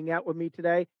 and hanging out with me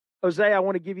today. Jose, I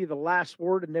want to give you the last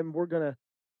word, and then we're gonna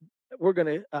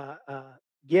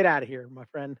get out of here, my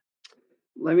friend.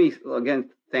 Let me again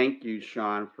thank you,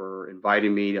 Sean, for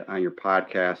inviting me on your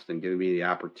podcast and giving me the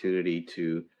opportunity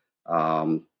to,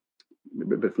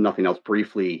 if nothing else,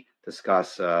 briefly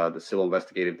discuss the civil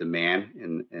investigative demand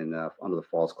under the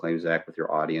False Claims Act with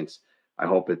your audience. I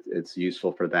hope it's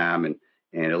useful for them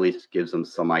and at least gives them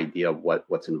some idea of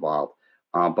what's involved.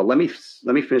 But let me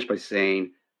finish by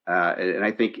saying, and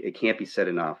I think it can't be said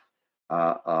enough,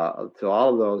 to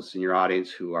all of those in your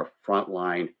audience who are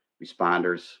frontline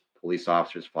responders, police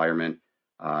officers, firemen,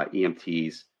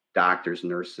 EMTs, doctors,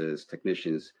 nurses,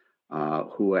 technicians,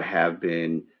 who have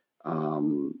been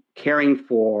caring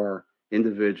for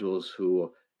individuals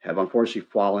who have unfortunately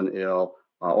fallen ill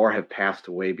or have passed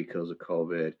away because of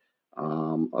COVID.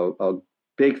 A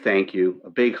big thank you, a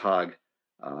big hug,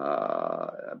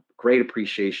 great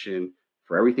appreciation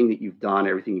for everything that you've done,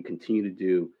 everything you continue to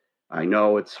do. I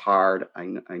know it's hard. I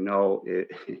know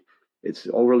it's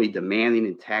overly demanding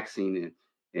and taxing, and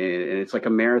it's like a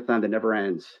marathon that never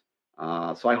ends.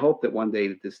 So I hope that one day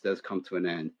that this does come to an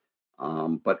end.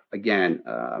 But again,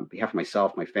 on behalf of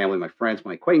myself, my family, my friends,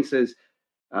 my acquaintances,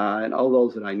 and all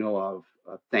those that I know of,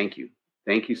 thank you.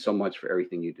 Thank you so much for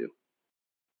everything you do.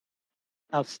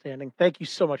 Outstanding. Thank you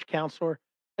so much, counselor.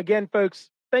 Again, folks,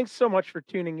 thanks so much for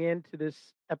tuning in to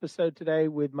this episode today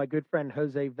with my good friend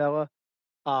Jose Vela.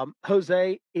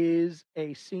 Jose is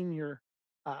a senior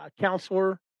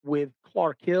counselor with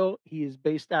Clark Hill. He is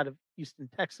based out of Houston,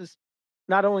 Texas.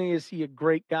 Not only is he a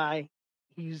great guy,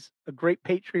 he's a great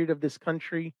patriot of this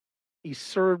country. He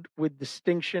served with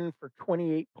distinction for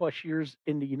 28 plus years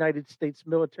in the United States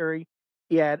military.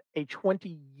 He had a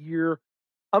 20-year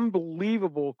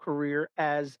unbelievable career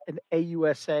as an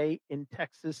AUSA in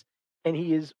Texas. And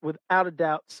he is without a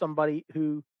doubt somebody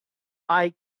who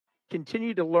I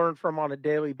continue to learn from on a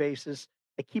daily basis.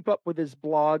 I keep up with his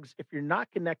blogs. If you're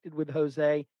not connected with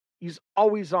Jose, he's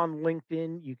always on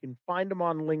LinkedIn. You can find him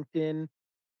on LinkedIn.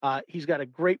 He's got a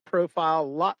great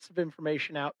profile, lots of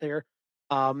information out there.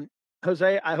 Um,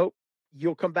 Jose, I hope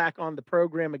you'll come back on the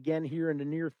program again here in the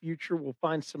near future. We'll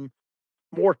find some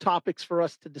more topics for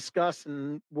us to discuss,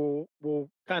 and we'll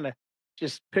kind of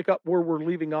just pick up where we're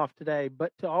leaving off today.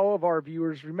 But to all of our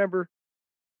viewers, remember,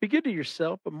 be good to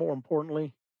yourself, but more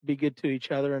importantly, be good to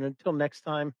each other. And until next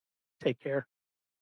time, take care.